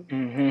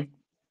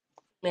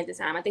 At the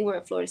time, I think we were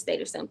at Florida State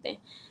or something.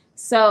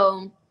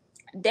 So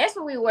That's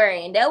what we were,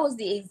 and that was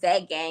the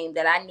exact game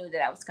that I knew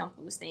that I was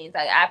comfortable with staying.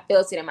 Like I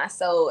felt it in my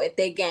soul at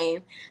that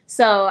game.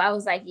 So I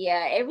was like,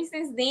 yeah. Ever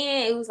since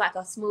then, it was like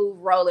a smooth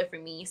roller for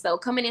me. So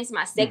coming into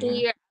my second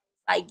year,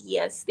 like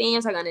yeah,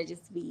 stands are gonna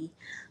just be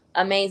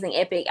amazing,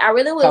 epic. I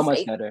really So was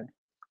much better.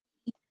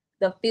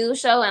 the field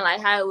show and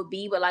like how it would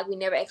be, but like we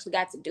never actually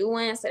got to do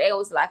one, so that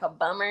was like a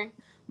bummer.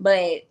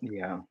 But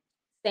Yeah.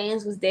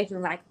 stands was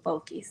definitely like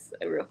focus,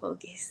 a real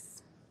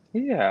focus.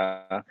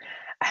 Yeah.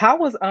 How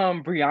was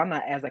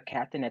Brianna as a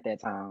captain at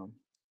that time?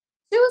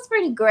 She was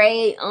pretty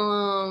great.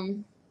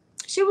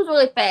 She was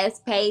really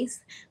fast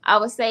paced. I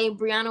would say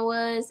Brianna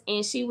was,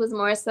 and she was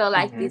more so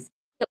like Hmm. this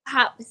hip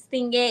hop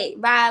Stingette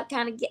vibe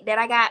kind of that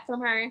I got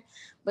from her.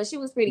 But she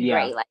was pretty Yeah.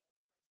 great. Like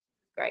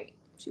great.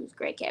 She was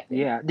great captain.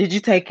 Yeah. Did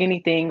you take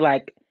anything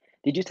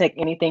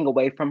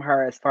away from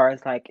her as far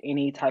as like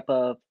any type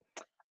of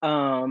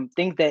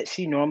things that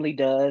she normally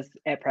does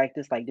at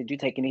practice? Like, did you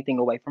take anything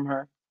away from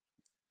her?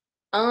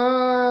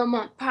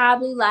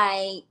 Probably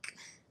like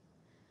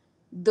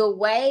the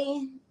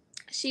way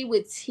she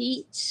would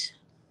teach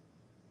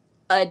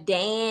a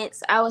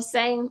dance, I would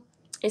say,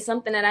 is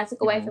something that I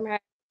took away Hmm. from her.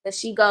 That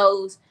she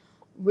goes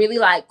really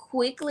like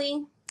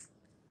quickly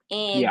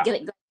and Yeah.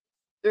 get it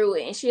through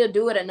it, and she'll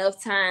do it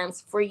enough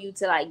times for you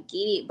to like get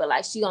it, but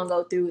like she gonna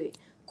go through it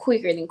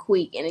quicker than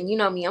quick. And then you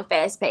know me, I'm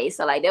fast paced,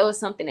 so like that was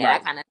something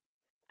that Right.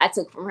 I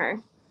took from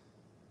her.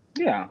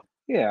 Yeah.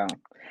 Yeah.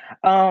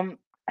 Um,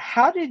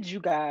 how did you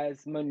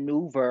guys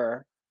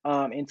maneuver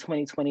in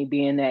 2020,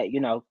 being that,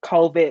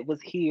 COVID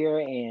was here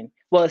and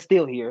well, it's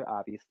still here,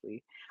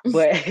 obviously.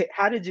 But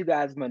how did you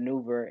guys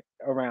maneuver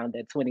around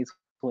that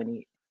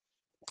 2020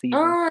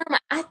 season?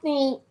 I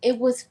think it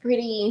was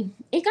pretty.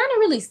 It kind of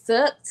really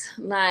sucked,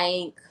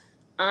 like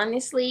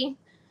honestly.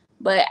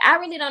 But I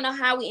really don't know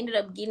how we ended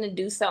up getting to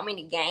do so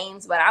many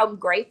games. But I'm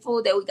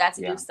grateful that we got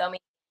to do Yeah. so many.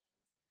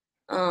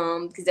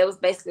 Because that was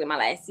basically my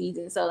last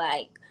season. So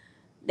like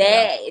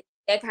Yeah. that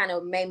that kind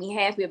of made me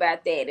happy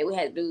about that we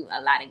had to do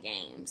a lot of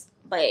games.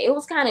 But it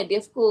was kind of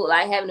difficult,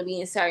 like having to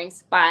be in certain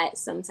spots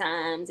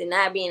sometimes and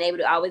not being able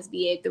to always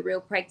be at the real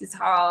practice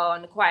hall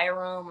and the choir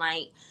room.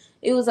 Like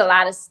it was a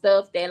lot of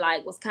stuff that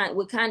like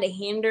would kind of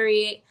hinder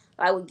it.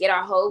 Like would get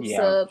our hopes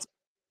Yeah. up,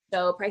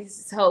 show practice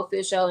this whole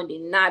field show and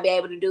then not be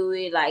able to do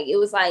it. Like it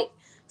was like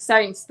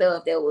certain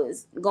stuff that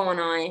was going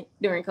on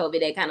during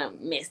COVID that kind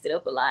of messed it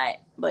up a lot.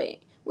 But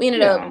we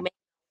ended up Yeah. making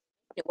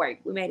it work.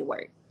 We made it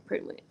work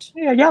pretty much.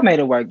 Yeah, y'all made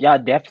it work. Y'all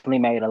definitely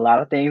made a lot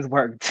of things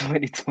work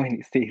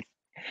 2020 season.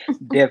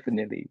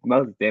 Definitely.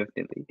 Most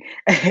definitely.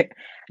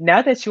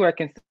 Now that you are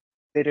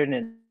considered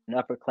an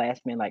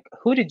upperclassman, like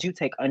who did you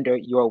take under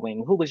your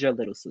wing? Who was your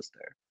little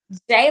sister?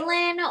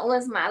 Jalen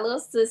was my little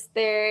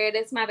sister.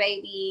 That's my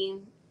baby.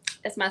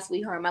 That's my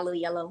sweetheart, my little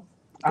yellow.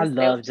 I That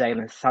love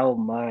Jalen so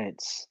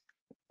much.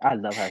 I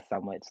love her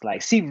so much.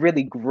 Like she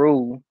really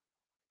grew.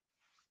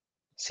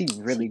 She she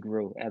really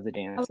grew as a was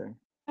dancer.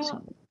 She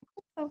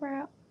so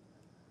proud.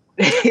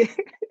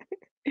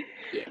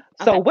 Yeah.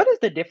 So Okay. what is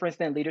the difference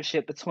in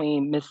leadership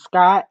between Miss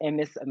Scott and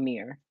Miss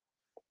Amir?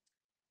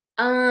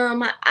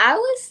 I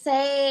would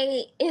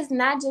say it's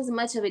not just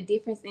much of a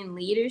difference in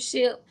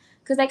leadership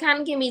because they kind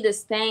of give me the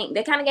same.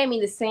 They kind of gave me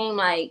the same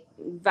like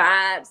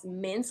vibes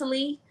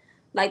mentally,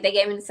 like they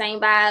gave me the same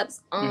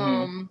vibes.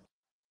 Hmm.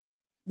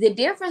 The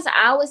difference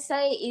I would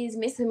say is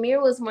Miss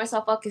Amir was more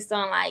so focused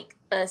on like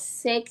a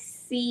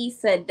sexy,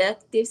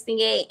 seductive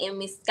Stingette, and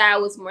Miss Sky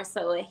was more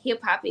so a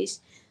hip hopish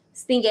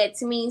Stingette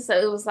to me. So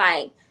it was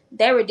like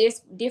they were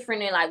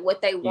different in like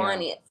what they Yeah.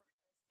 wanted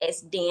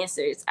as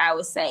dancers, I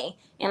would say,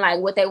 and like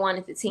what they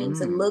wanted the team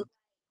to Mm. look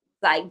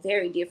like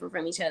very different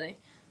from each other.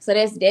 So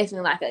that's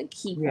definitely like a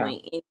key Yeah.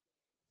 point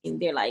in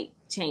their like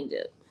change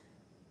up.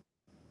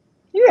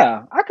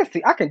 Yeah, I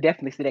can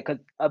definitely see that because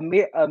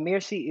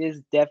Amir, she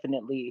is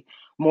definitely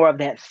more of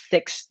that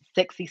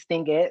sexy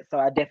stingette. So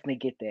I definitely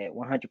get that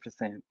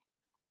 100%.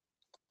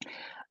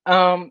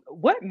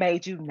 What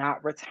made you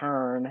not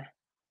return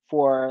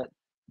for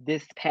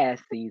this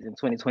past season,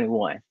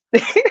 2021?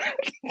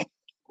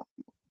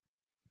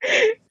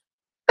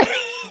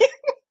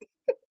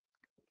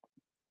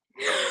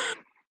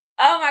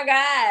 Oh my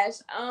gosh.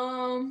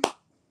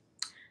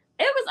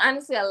 It was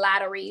honestly a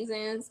lot of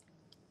reasons.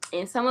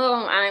 And some of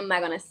them I'm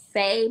not gonna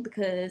say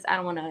because I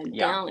don't want to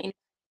Yeah. down any.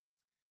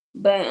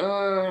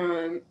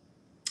 But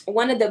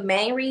one of the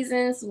main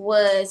reasons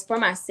was for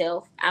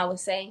myself. I would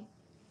say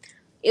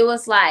it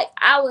was like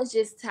I was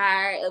just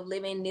tired of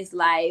living this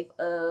life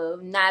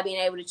of not being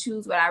able to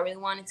choose what I really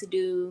wanted to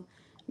do,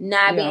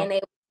 not Yeah. being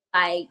able to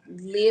like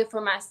live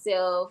for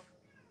myself.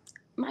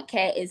 My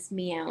cat is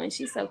meowing.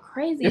 She's so It's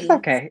crazy.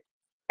 okay.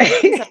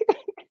 She's so,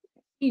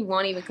 she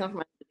won't even come from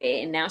my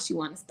bed, and now she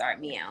want to start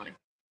meowing.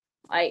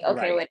 Like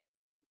okay, Right.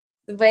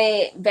 what?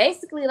 But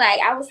basically, like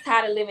I was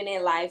tired of living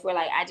in life where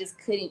like I just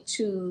couldn't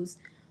choose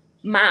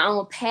my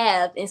own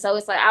path, and so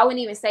it's like I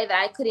wouldn't even say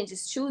that I couldn't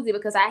just choose it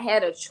because I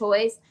had a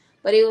choice,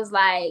 but it was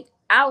like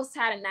I was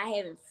tired of not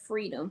having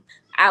freedom.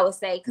 I would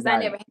say because I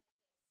never Right. had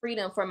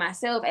freedom for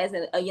myself as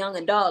a young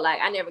adult. Like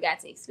I never got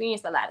to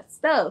experience a lot of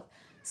stuff,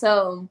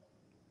 so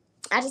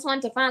I just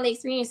wanted to finally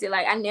experience it.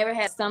 Like, I never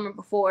had summer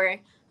before.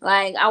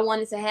 Like, I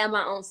wanted to have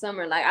my own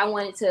summer. Like, I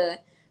wanted to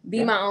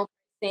be my own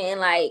person.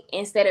 Like,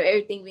 instead of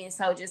everything being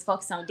so just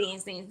focused on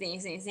dance,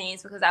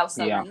 because I was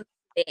so used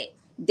to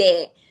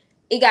that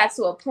it got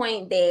to a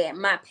point that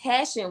my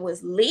passion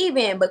was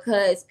leaving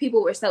because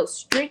people were so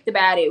strict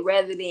about it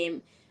rather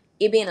than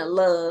it being a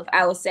love,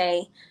 I would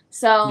say.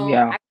 So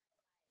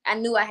I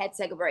knew I had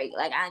to take a break.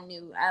 Like, I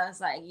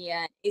was like,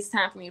 yeah, it's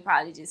time for me to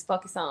probably just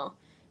focus on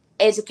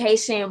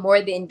education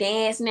more than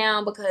dance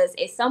now, because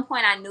at some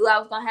point I knew I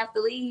was gonna have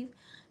to leave,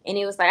 and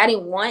it was like I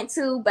didn't want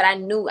to, but I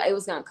knew it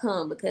was gonna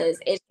come because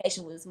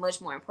education was much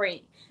more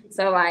important.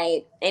 So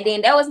like, and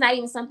then that was not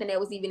even something that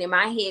was even in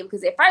my head,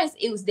 because at first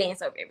it was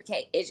dance over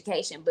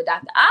education, but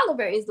Dr.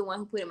 Oliver is the one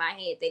who put in my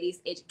head that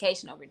it's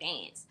education over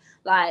dance.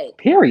 Like,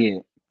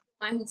 period.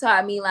 One who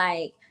taught me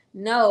like,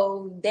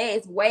 no, that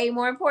is way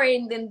more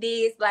important than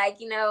this, like,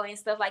 you know, and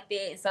stuff like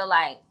that. And so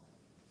like,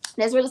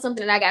 that's really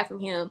something that I got from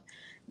him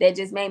that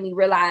just made me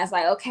realize,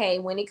 like, okay,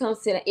 when it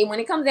comes down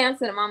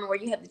to the moment where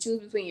you have to choose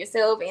between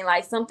yourself and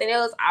like something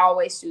else, I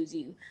always choose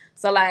you.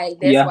 So like,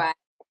 that's why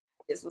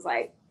this was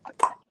like.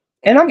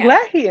 And I'm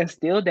glad he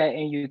instilled that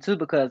in you too,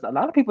 because a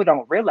lot of people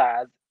don't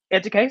realize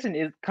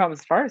education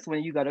comes first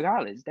when you go to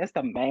college. That's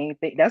the main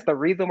thing. That's the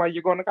reason why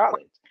you're going to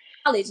college.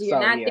 You're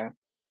not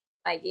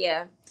like,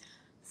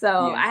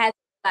 So I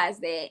had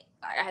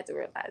to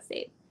realize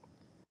that.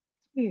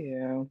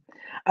 Yeah.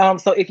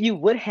 So if you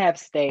would have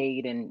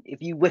stayed and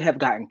if you would have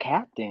gotten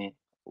captain,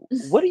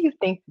 what do you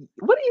think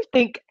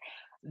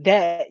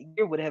that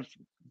year would have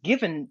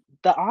given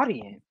the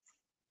audience?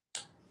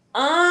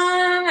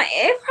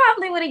 It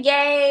probably would have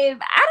gave,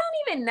 I don't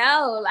even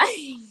know. Like,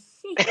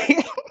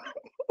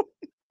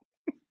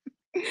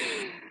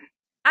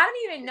 I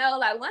don't even know.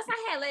 Like, once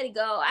I had let it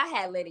go,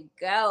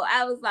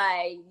 I was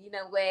like, you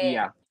know what?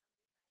 Yeah.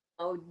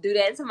 I'll do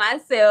that to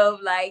myself,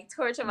 like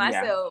torture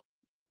myself.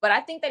 But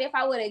I think that if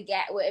I would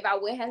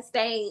have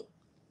stayed,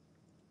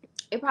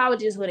 it probably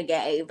just would have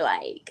gave,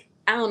 like,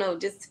 I don't know,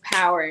 just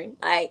power.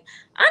 Like,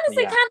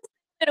 honestly, kind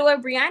of to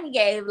what Brianna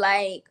gave,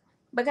 like,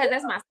 because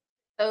that's my,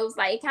 so it was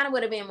like, it kind of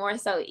would have been more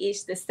so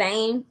the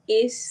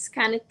same-ish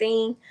kind of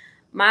thing.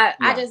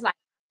 I just like,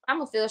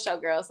 I'm a field show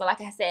girl, so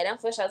like I said, them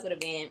field shows would have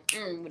been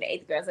with the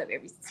 8th girls up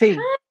every time.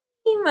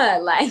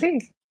 Like,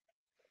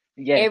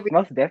 yes,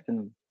 most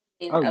definitely.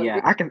 Oh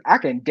yeah, I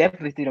can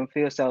definitely see them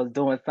field shows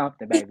doing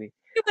something, baby.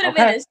 It would have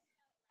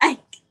been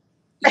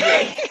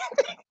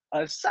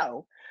a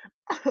show.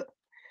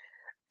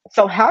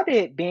 So how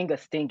did being a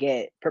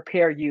Stingette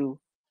prepare you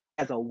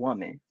as a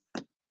woman?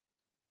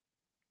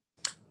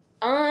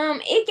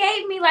 It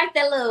gave me like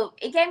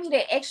it gave me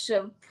the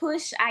extra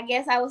push, I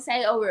guess I would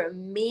say, over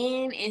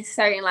men in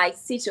certain like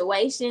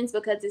situations,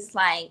 because it's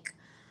like,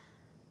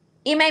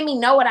 it made me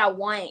know what I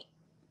want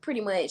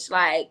pretty much,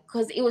 like,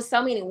 because it was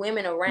so many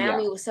women around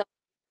me, it was so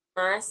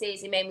many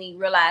mindsets. It made me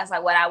realize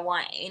like what I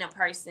want in a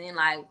person,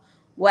 like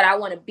what I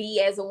want to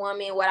be as a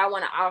woman, what I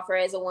want to offer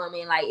as a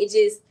woman. Like,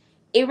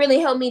 it really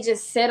helped me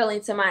just settle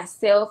into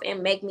myself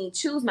and make me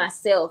choose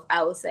myself,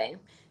 I would say,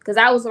 because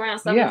I was around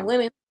so many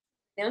women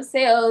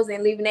themselves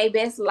and living their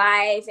best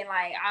life and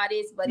like all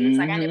this, but it's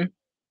like I never made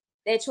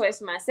that choice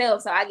for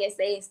myself. So I guess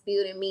they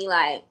instilled in me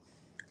like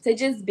to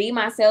just be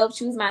myself,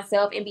 choose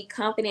myself, and be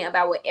confident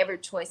about whatever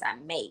choice I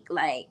make,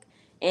 like,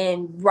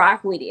 and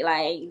rock with it.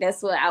 Like,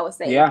 that's what I would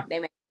say. They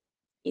make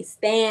me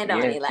stand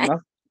on it, like.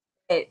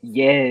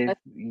 Yes.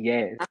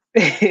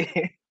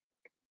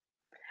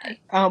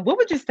 What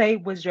would you say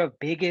was your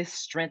biggest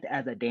strength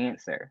as a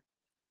dancer?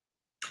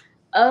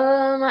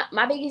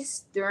 My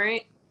biggest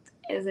strength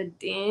as a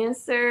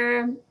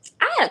dancer,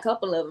 I had a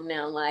couple of them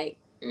now. Like,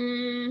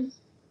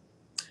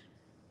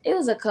 it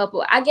was a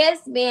couple. I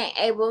guess being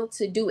able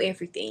to do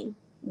everything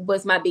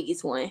was my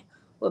biggest one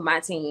with my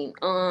team.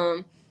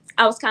 I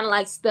was kind of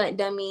like stunt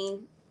dummy,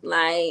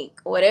 like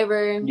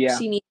whatever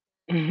she needs,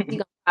 she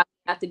gonna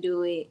have to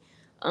do it.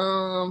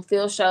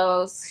 Field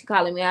shows, she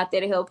calling me out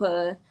there to help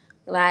her.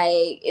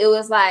 Like, it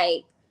was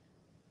like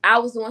I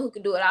was the one who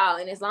could do it all,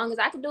 and as long as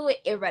I could do it,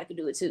 everybody could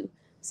do it too.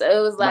 So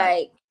it was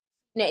like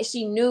that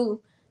she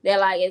knew that,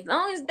 like, as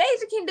long as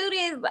Daija can do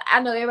this, I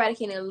know everybody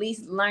can at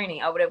least learn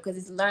it or whatever, because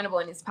it's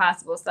learnable and it's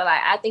possible. So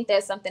like, I think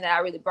that's something that I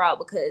really brought,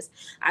 because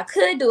I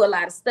could do a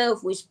lot of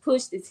stuff, which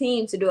pushed the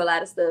team to do a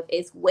lot of stuff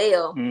as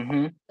well.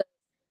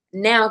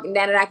 Now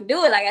that I can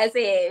do it, like I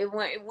said, if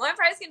one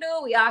person can do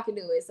it, we all can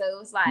do it. So it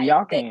was like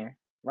y'all can,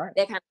 right?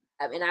 That kind of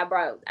stuff. And I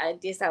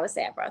would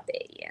say I brought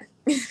that,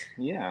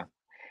 yeah.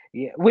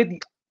 With,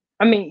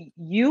 I mean,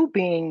 you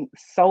being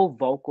so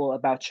vocal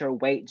about your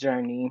weight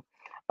journey,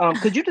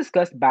 could you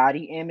discuss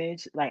body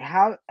image? Like,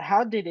 how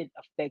did it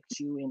affect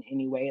you in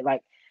any way?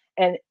 Like,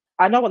 and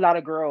I know a lot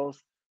of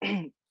girls,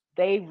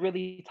 they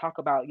really talk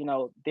about, you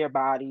know, their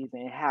bodies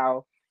and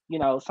how, you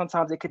know,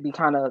 sometimes it could be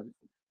kind of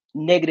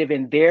negative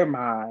in their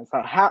minds.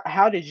 So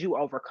how did you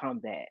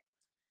overcome that?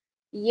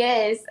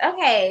 Yes.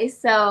 Okay.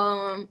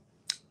 So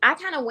I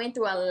kind of went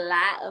through a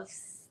lot of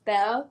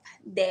stuff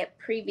that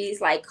previous,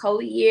 like,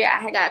 COVID year.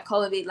 I had got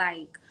COVID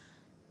like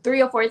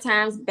 3 or 4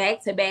 times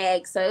back to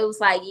back. So it was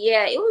like,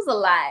 yeah, it was a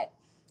lot.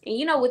 And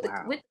you know, with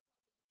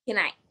can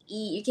I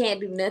eat? You can't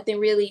do nothing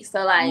really.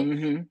 So like,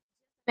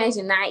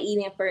 imagine not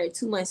eating for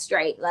 2 months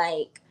straight.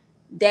 Like,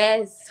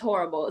 that's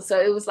horrible. So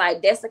it was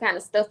like, that's the kind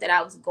of stuff that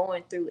I was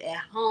going through at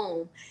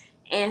home.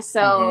 And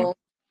so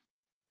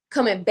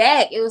coming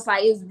back, it was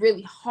like, it was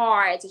really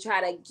hard to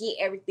try to get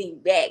everything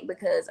back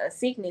because a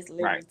sickness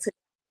literally took.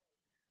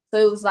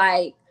 So it was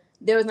like,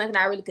 there was nothing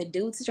I really could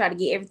do to try to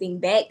get everything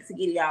back to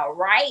get it all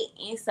right.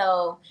 And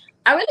so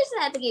I really just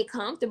had to get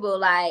comfortable.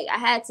 Like, I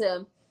had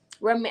to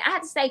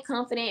stay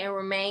confident and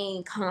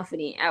remain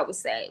confident, I would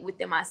say,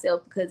 within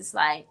myself, because it's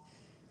like,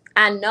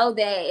 I know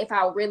that if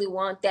I really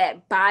want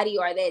that body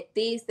or that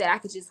I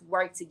could just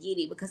work to get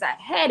it because I've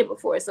had it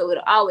before. So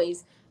it'll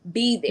always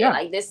be there. Yeah.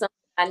 Like, there's something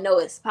I know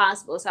it's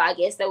possible. So I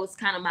guess that was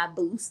kind of my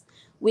boost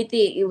with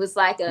it. It was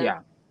like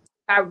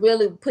I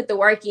really put the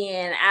work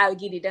in, I'll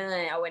get it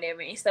done or whatever.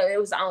 And so it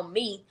was on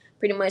me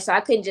pretty much. So I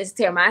couldn't just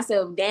tear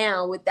myself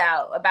down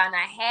about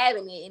not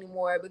having it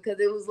anymore, because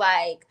it was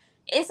like,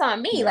 it's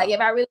on me. Yeah. Like, if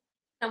I really,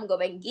 I'm gonna go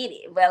back and get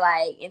it. But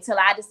like, until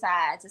I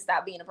decide to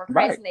stop being a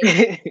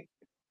procrastinator,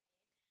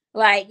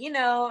 like, you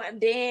know,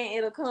 and then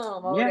it'll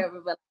come or whatever.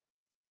 But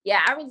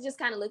yeah, I really just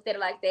kind of looked at it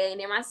like that.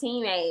 And then my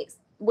teammates,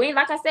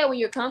 like I said, when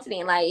you're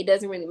confident, like, it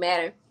doesn't really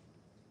matter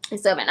and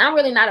stuff. And I'm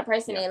really not a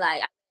person that,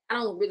 like, I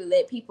don't really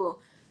let people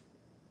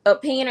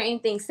opinion or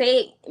anything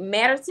say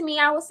matter to me,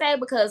 I would say,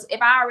 because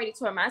if I already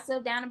tore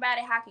myself down about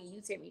it, how can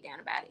you tear me down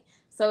about it?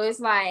 So it's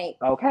like,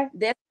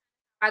 that's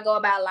how I go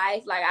about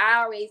life. Like,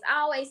 I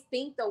always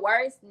think the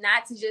worst,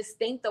 not to just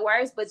think the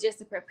worst, but just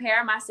to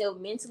prepare myself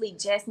mentally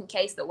just in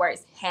case the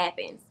worst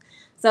happens.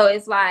 So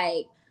it's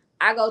like,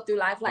 I go through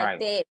life like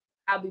that.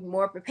 I'll be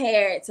more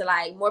prepared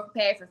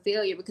for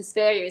failure, because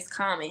failure is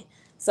common.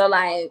 So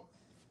like,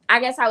 I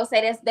guess I would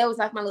say that was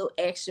like my little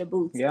extra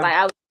boost. Yeah. Like,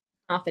 I was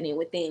confident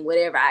within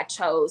whatever I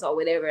chose or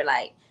whatever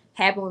like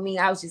happened with me.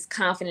 I was just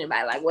confident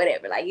about like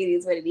whatever, like, it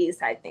is what it is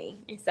type thing.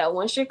 And so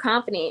once you're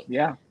confident,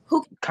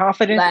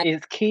 confidence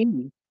is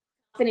key.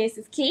 Confidence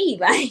is key.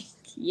 Like,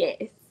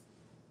 yes.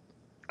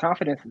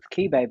 Confidence is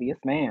key, baby. Yes,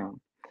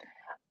 ma'am.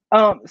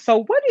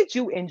 So what did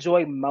you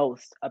enjoy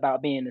most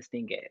about being a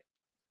Stingette?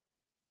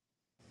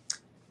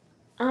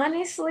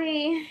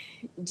 Honestly,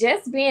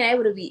 just being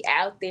able to be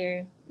out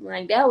there,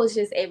 like, that was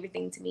just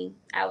everything to me,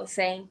 I would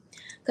say.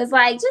 Because,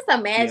 like, just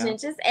imagine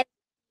just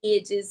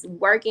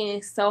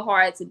working so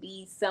hard to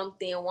be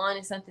something,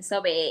 wanting something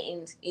so bad,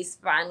 and it's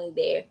finally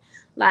there.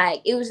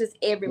 Like, it was just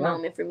every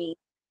moment for me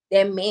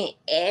that meant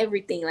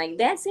everything. Like,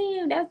 that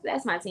team,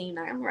 that's my team.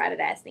 Like, I'm ride or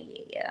die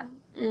Stingette, yeah.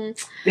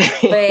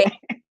 But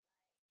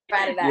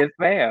ride or die. Yes,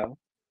 ma'am.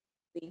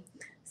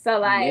 So,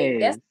 like,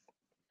 that's,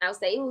 I would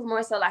say it was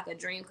more so like a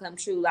dream come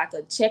true, like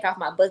a check off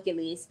my bucket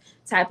list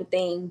type of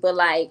thing, but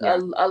like a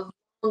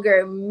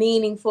longer,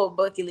 meaningful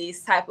bucket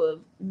list type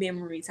of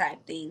memory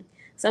type thing.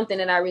 Something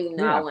that I really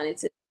know I wanted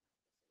to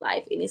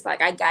life. And it's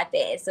like, I got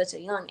that at such a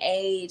young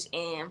age,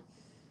 and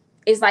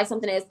it's like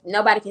something that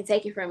nobody can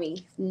take it from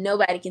me.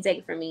 Nobody can take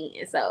it from me.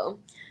 And so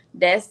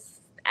I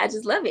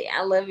just love it.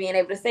 I love being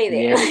able to say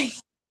that.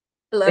 Yes.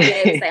 I love being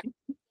able to say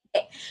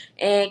that.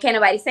 And can't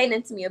nobody say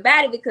nothing to me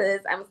about it because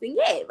I'm a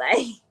Stingette.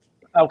 Like,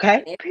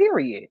 okay,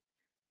 period.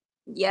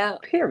 Yeah.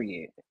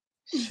 Period.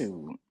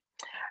 Shoot.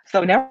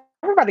 So now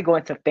we're about to go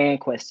into fan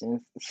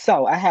questions.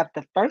 So I have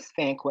the first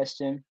fan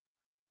question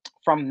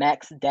from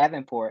Max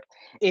Davenport.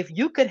 If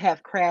you could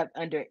have crabbed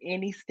under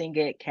any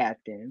Stingette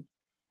captain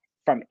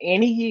from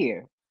any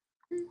year,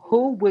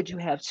 who would you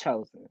have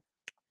chosen?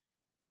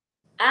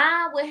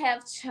 I would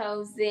have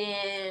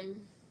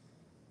chosen.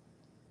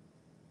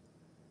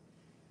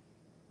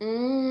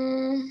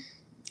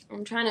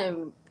 I'm trying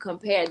to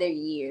compare their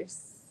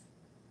years.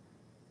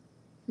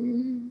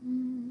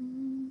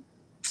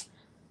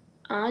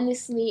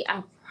 Honestly,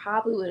 I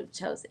probably would have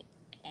chosen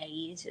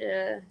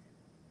Asia.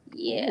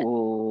 Yeah.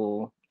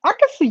 Ooh, I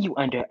can see you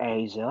under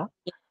Asia.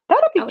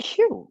 That'll be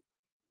cute.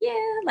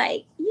 Yeah,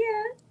 like,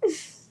 yeah.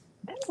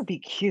 That would be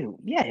cute.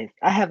 Yes.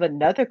 I have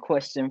another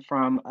question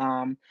from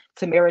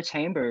Tamara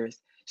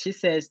Chambers. She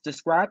says,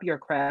 describe your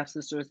craft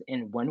sisters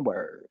in one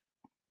word.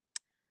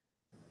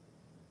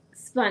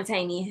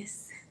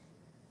 Spontaneous.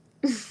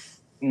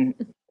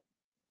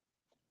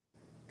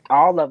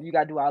 All of them. You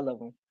gotta do all of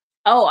them.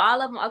 Oh,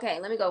 all of them. Okay,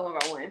 let me go one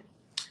by one.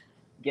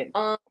 Get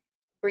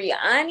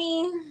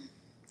Brianni,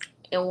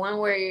 in one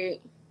word,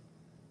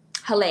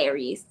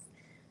 hilarious.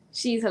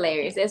 She's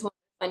hilarious. That's one of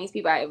the funniest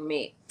people I ever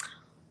met.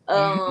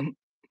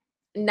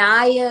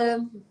 Naya,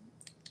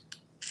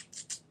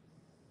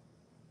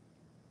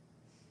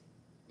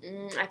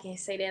 I can't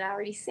say that. I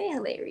already said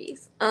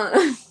hilarious.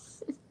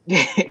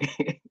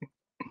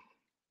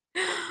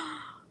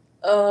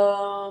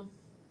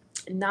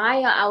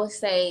 Naya, I would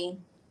say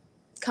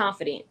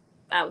confident.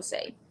 I would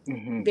say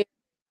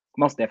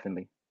most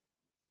definitely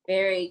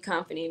very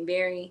confident,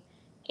 very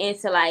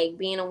into like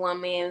being a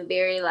woman,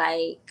 very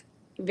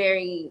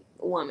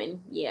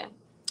woman. Yeah.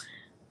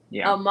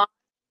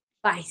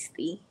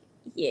 Feisty.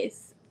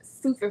 Yes,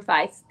 super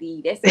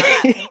feisty.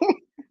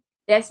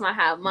 That's my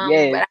hot mama.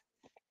 Yes. But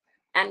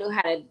I knew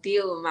how to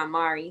deal with my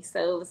Mari.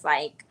 So it was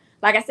like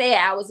I said,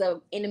 I was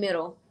in the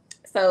middle.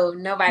 So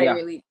nobody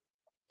really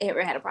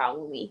ever had a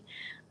problem with me.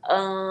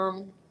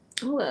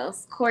 Who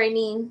else?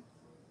 Courtney.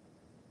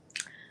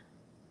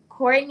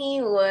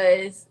 Courtney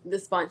was the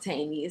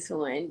spontaneous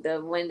one, the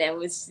one that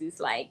was just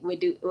like, we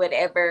do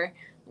whatever,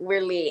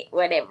 we're lit,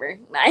 whatever.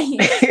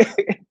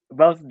 Like,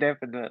 Most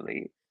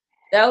definitely.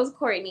 that was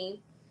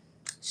Courtney.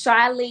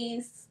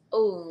 Charlize,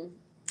 ooh,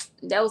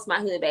 that was my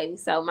hood baby.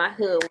 So my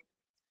hood,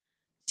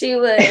 she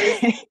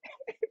was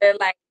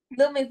like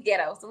little Miss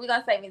Ghetto. So we're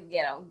gonna say Miss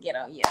Ghetto,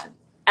 yeah.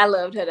 I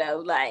loved her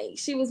though. Like,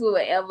 she was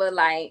whoever,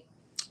 like,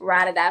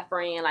 ride or die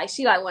friend. Like,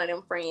 she like one of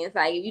them friends.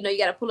 Like, you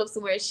gotta pull up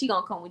somewhere, she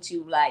gonna come with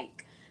you.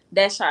 Like,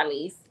 that's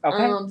Charlize.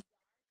 Okay.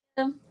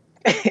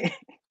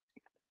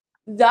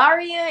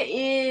 Daria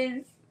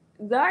is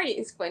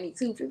funny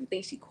too. People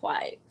think she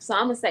quiet, so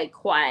I'm gonna say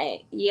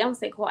quiet. Yeah, I'm gonna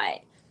say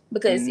quiet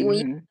because when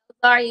you know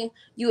Daria,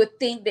 you would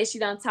think that she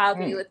don't talk,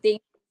 and you would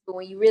think, but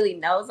when you really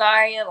know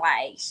Daria,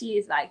 like, she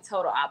is like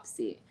total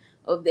opposite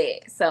of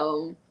that.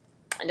 So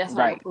that's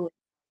why I'm gonna put.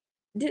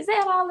 Did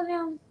that all of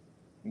them?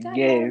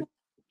 Yes.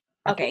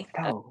 Okay.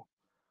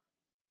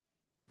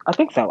 I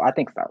think so.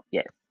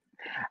 Yes.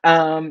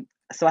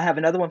 So I have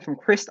another one from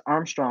Chris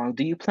Armstrong.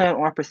 Do you plan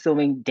on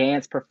pursuing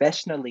dance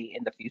professionally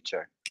in the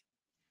future?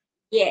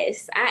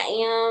 Yes, I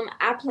am.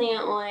 I plan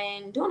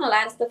on doing a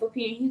lot of stuff up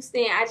here in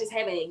Houston. I just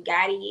haven't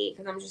got it yet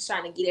because I'm just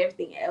trying to get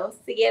everything else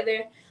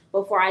together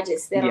before I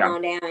just settle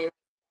on down and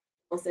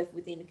stuff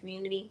within the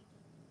community.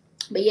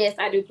 But yes,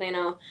 I do plan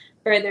on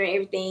furthering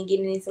everything,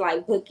 getting into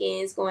like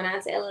bookings, going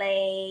out to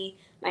LA.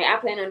 Like, I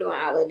plan on doing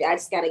all of it. I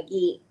just gotta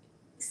get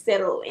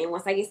settled, and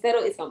once I get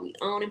settled, it's gonna be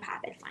on and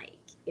popping. Like,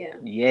 yeah.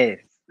 Yes.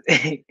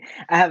 I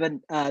have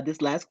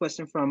this last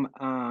question from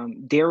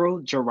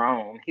Daryl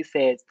Jerome. He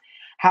says,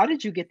 "How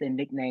did you get the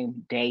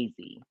nickname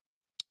Daisy?"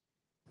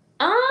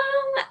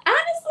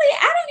 Honestly,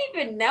 I don't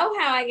even know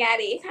how I got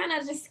it. It kind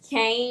of just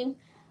came,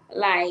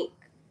 like,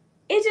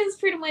 it just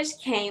pretty much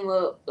came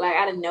up like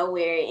out of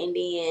nowhere, and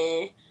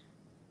then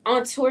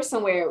on tour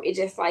somewhere, it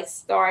just like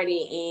started,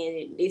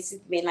 and it's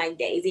just been like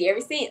Daisy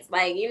ever since.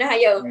 Like, you know how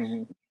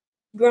your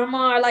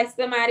grandma or like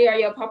somebody or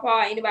your papa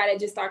or anybody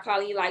just start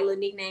calling you like little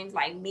nicknames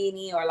like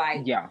Minnie or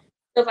like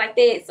stuff like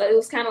that. So it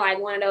was kind of like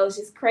one of those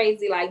just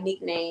crazy like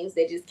nicknames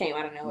that just came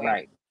out of nowhere.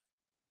 Right.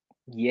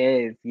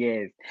 Yes.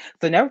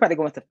 So now we're about to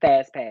go into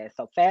Fast Pass.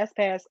 So Fast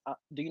Pass,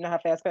 do you know how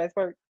Fast Pass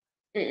works?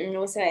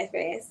 What's Fast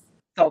Pass?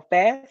 So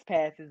Fast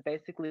Pass is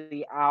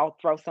basically, I'll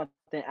throw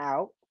something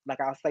out,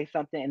 like I'll say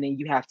something, and then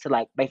you have to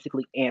like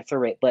basically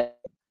answer it, but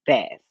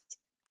fast.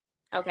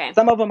 Okay.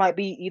 Some of them might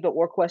be either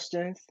or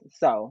questions.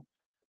 So,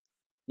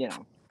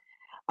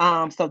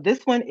 so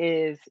this one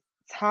is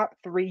top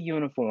 3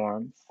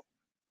 uniforms.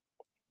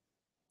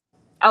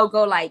 Oh,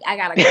 go like I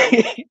gotta go.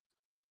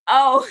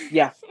 Oh.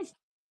 Yeah.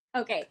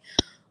 Okay.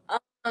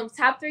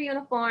 Top 3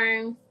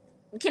 uniforms.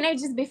 Can they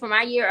just be for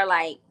my year or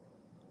like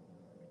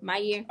my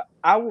year?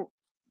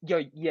 Your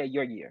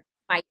year.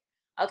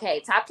 Okay,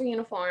 top 3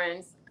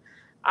 uniforms.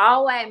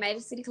 All white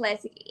Major City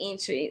Classic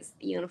entrance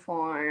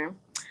uniform.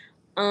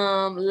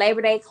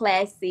 Labor Day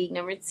Classic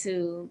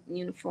 #2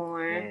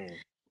 uniform. Yes.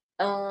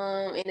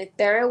 And the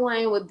third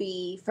one would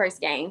be first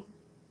game.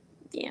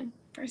 Yeah,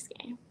 first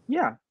game.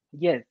 Yeah.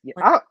 Yes.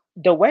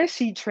 The way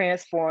she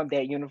transformed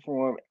that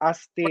uniform, I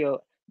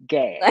still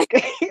gag.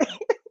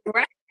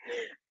 Right.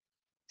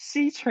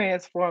 She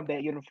transformed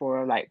that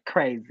uniform like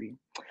crazy.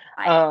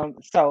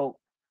 So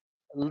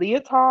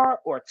leotard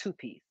or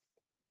 2-piece?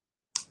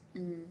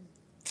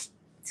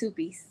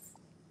 2-piece.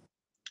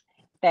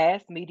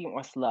 Fast, medium,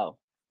 or slow?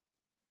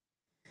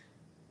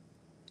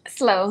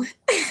 Slow.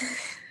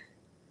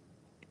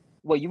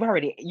 Well, you've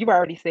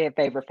already said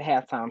favorite for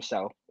halftime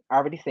show. I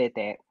already said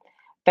that.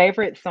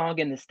 Favorite song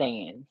in the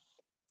stands?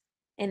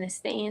 In the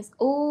stands.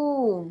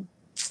 Ooh.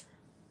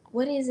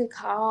 What is it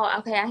called?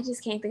 Okay, I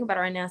just can't think about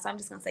it right now, so I'm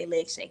just gonna say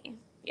leg shaking.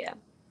 Yeah.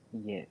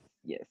 Yes.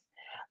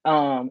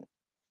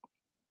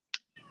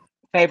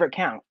 Favorite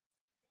count?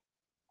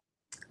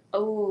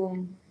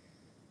 Oh.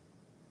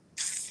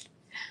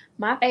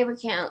 My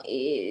favorite count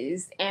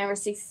is Amber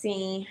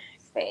 16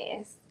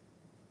 Fast.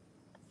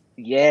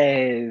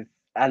 Yes.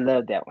 I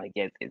love that one.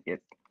 Yes.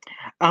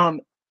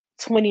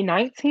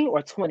 2019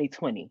 or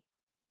 2020?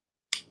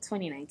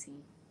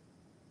 2019.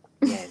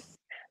 Yes.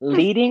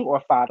 Leading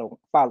or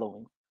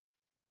following?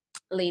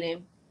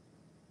 Leading.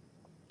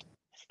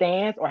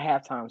 Stands or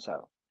halftime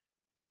show?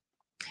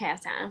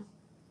 Halftime.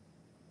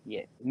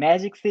 Yes.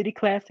 Magic City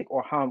Classic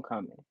or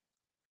Homecoming?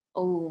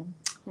 Oh,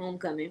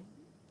 Homecoming.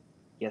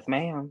 Yes,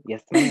 ma'am.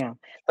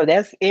 So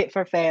that's it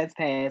for Fast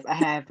Pass. I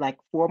have like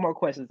 4 more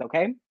questions,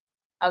 okay?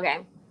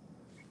 Okay.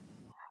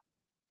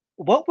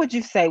 What would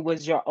you say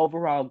was your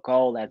overall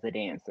goal as a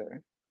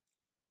dancer?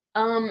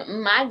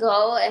 My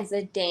goal as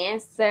a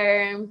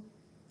dancer,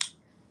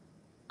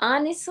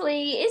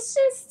 honestly, it's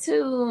just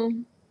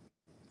to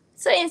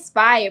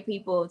inspire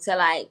people to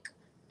like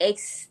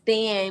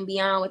extend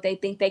beyond what they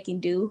think they can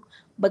do,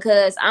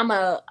 because I'm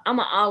an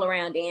all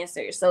around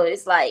dancer. So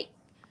it's like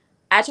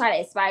I try to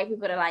inspire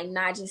people to like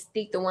not just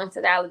stick to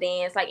 $1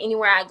 dance. Like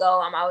anywhere I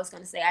go, I'm always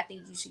gonna say, I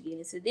think you should get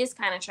into this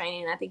kind of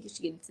training. I think you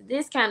should get into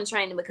this kind of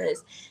training,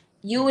 because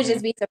you would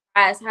just be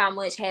surprised how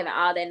much having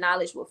all that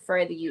knowledge will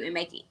further you and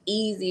make it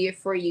easier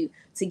for you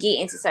to get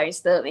into certain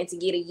stuff and to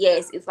get a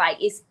yes. It's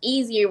like it's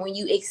easier when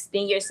you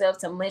extend yourself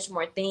to much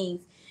more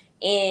things,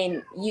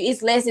 and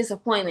it's less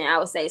disappointment, I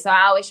would say. So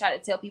I always try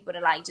to tell people to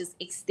like just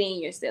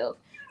extend yourself.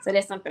 So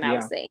that's something I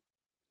would say.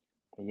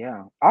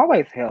 Yeah,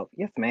 always help.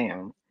 Yes,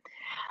 ma'am.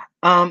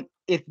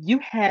 If you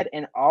had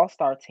an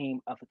all-star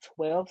team of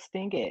 12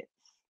 Stingettes,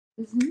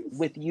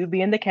 with you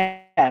being the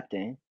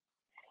captain,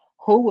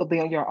 who would be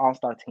on your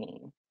all-star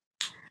team?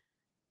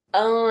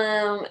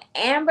 Amber.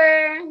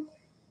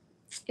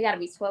 It gotta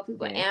be 12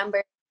 people. Yeah.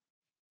 Amber.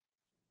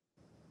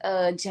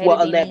 Jada.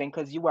 Well, 11,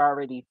 because you were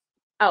already.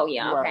 Oh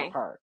yeah. You were Okay.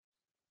 apart.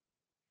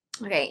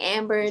 Okay.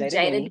 Amber.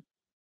 Jada.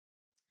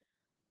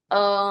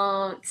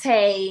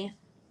 Tay.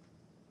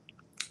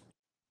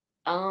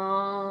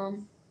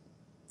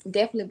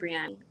 Definitely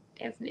Brianna.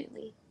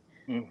 Definitely.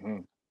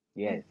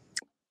 Yes.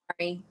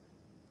 Amari.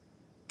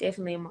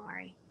 Definitely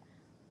Amari.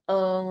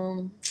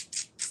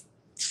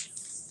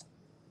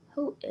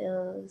 Who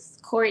else?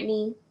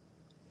 Courtney.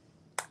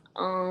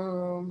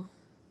 Not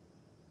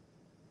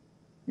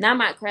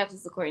my craft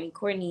is Courtney.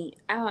 Courtney.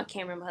 I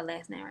can't remember her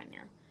last name right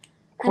now.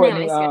 Her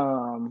Courtney.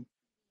 name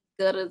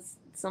good or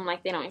something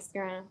like that on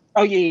Instagram.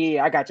 Oh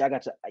yeah. I got you.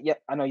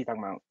 Yep, I know you're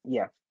talking about.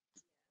 Yeah.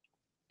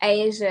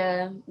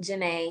 Asia,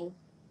 Janae,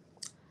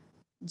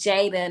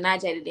 Jada, not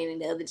Jada Denny,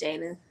 the other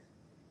Jada.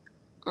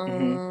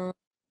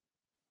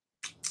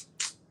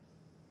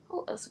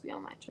 Who else would be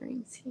on my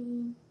dream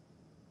team?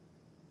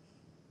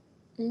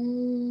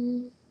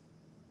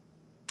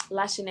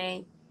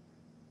 LaShanae.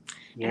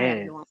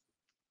 Yes.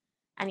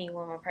 I need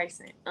one more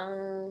person.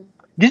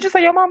 Did you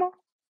say your mama?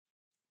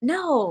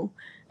 No.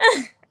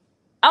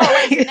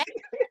 Oh wait,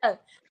 Janae.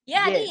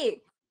 Yeah, I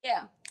did.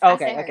 Yeah.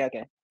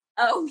 Okay.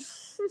 Oh,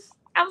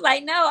 I was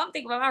like, no, I'm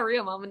thinking about my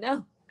real mama.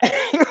 No.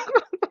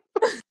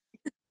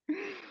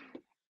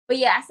 But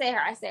yeah, I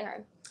said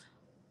her.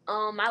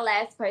 My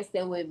last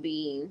person would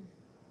be,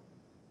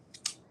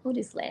 who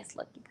this last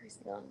lucky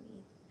person gonna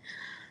be?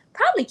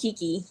 Probably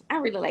Kiki. I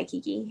really like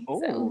Kiki.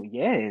 Oh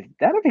yes,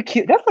 that'll be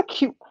cute. That's a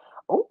cute.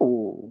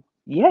 Oh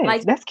yes,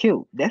 like, that's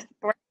cute. That's.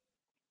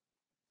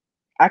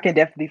 I can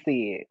definitely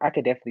see it. I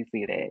can definitely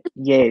see that.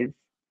 Yes.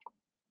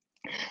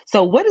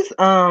 So what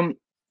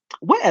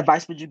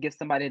advice would you give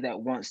somebody that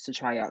wants to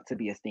try out to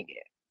be a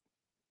Stingette?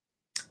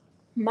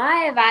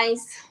 My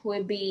advice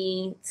would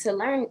be to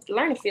learn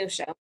a field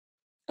show,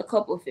 a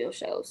couple of field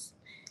shows.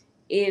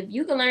 If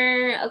you can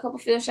learn a couple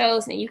of field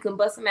shows and you can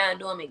bust them out and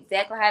do them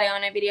exactly how they're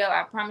on that video,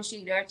 I promise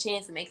you their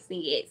chance to make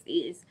Stingettes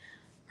is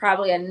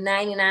probably a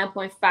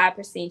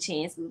 99.5%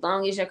 chance. As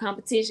long as your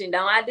competition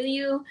don't outdo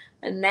you,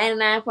 a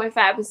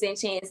 99.5%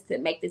 chance to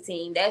make the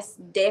team. That's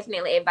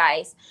definitely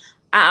advice.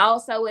 I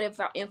also would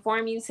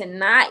inform you to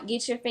not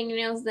get your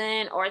fingernails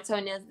done or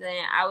toenails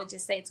done. I would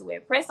just say to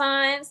wear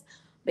press-ons,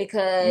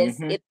 because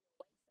it's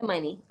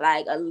money,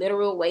 like a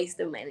literal waste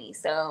of money.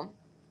 So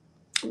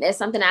that's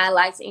something I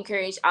like to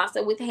encourage.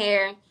 Also with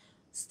hair,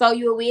 sew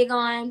you a wig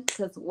on,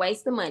 because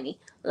waste of money.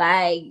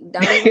 Like,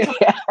 don't even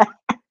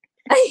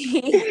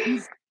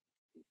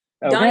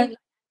don't even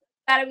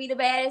gotta be the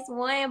baddest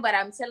one, but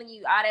I'm telling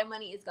you, all that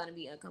money is gonna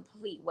be a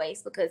complete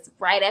waste, because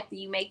right after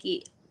you make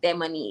it, that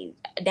money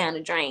down the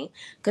drain,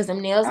 because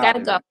them nails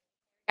gotta go,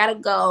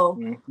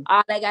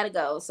 all that gotta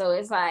go. So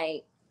it's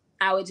like,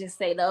 I would just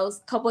say those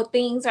couple of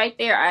things right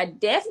there are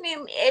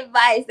definitely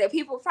advice that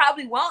people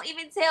probably won't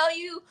even tell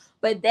you,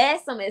 but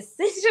that's some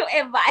essential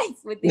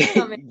advice with this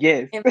coming.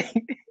 Yes.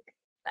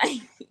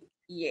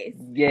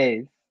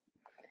 Yes.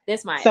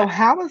 That's my So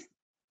advice.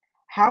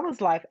 How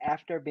was life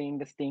after being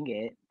the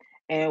Stingette,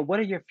 and what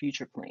are your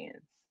future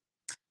plans?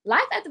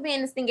 Life after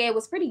being the Stingette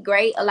was pretty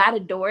great. A lot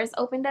of doors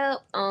opened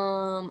up. A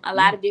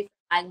lot of different,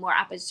 like, more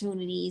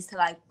opportunities to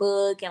like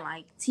book and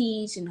like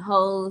teach and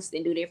host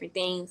and do different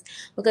things.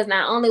 Because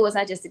not only was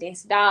I just a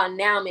dance doll,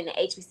 now I'm in the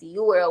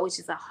HBCU world, which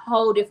is a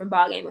whole different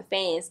ballgame of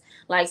fans.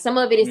 Like, some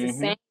of it is the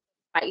same.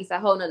 Like, it's a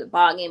whole nother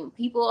ballgame of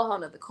people, a whole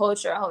nother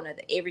culture, a whole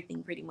nother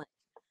everything, pretty much.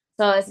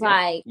 So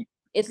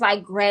it's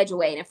like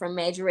graduating from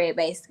major ed,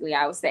 basically,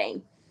 I would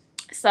say.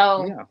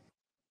 So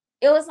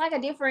it was like a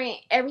different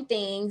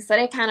everything. So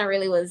that kind of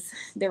really was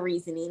the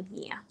reasoning.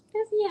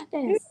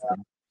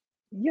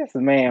 Yes,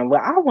 ma'am.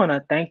 Well, I want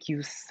to thank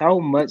you so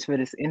much for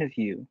this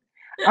interview.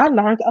 I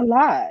learned a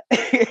lot.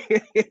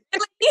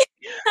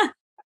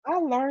 I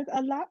learned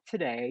a lot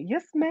today.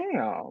 Yes,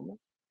 ma'am.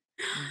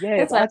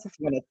 Yes, I just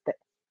want to.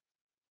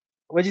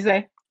 What'd you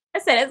say? I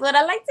said that's what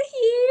I like to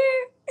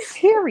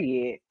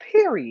hear.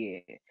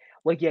 Period.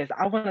 Well, yes,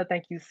 I want to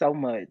thank you so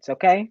much.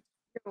 Okay.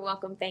 You're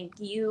welcome. Thank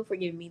you for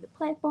giving me the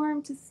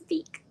platform to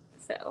speak.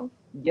 So.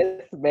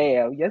 Yes,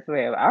 ma'am.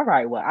 All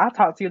right. Well, I'll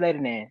talk to you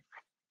later then.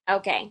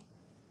 Okay.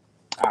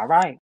 All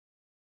right.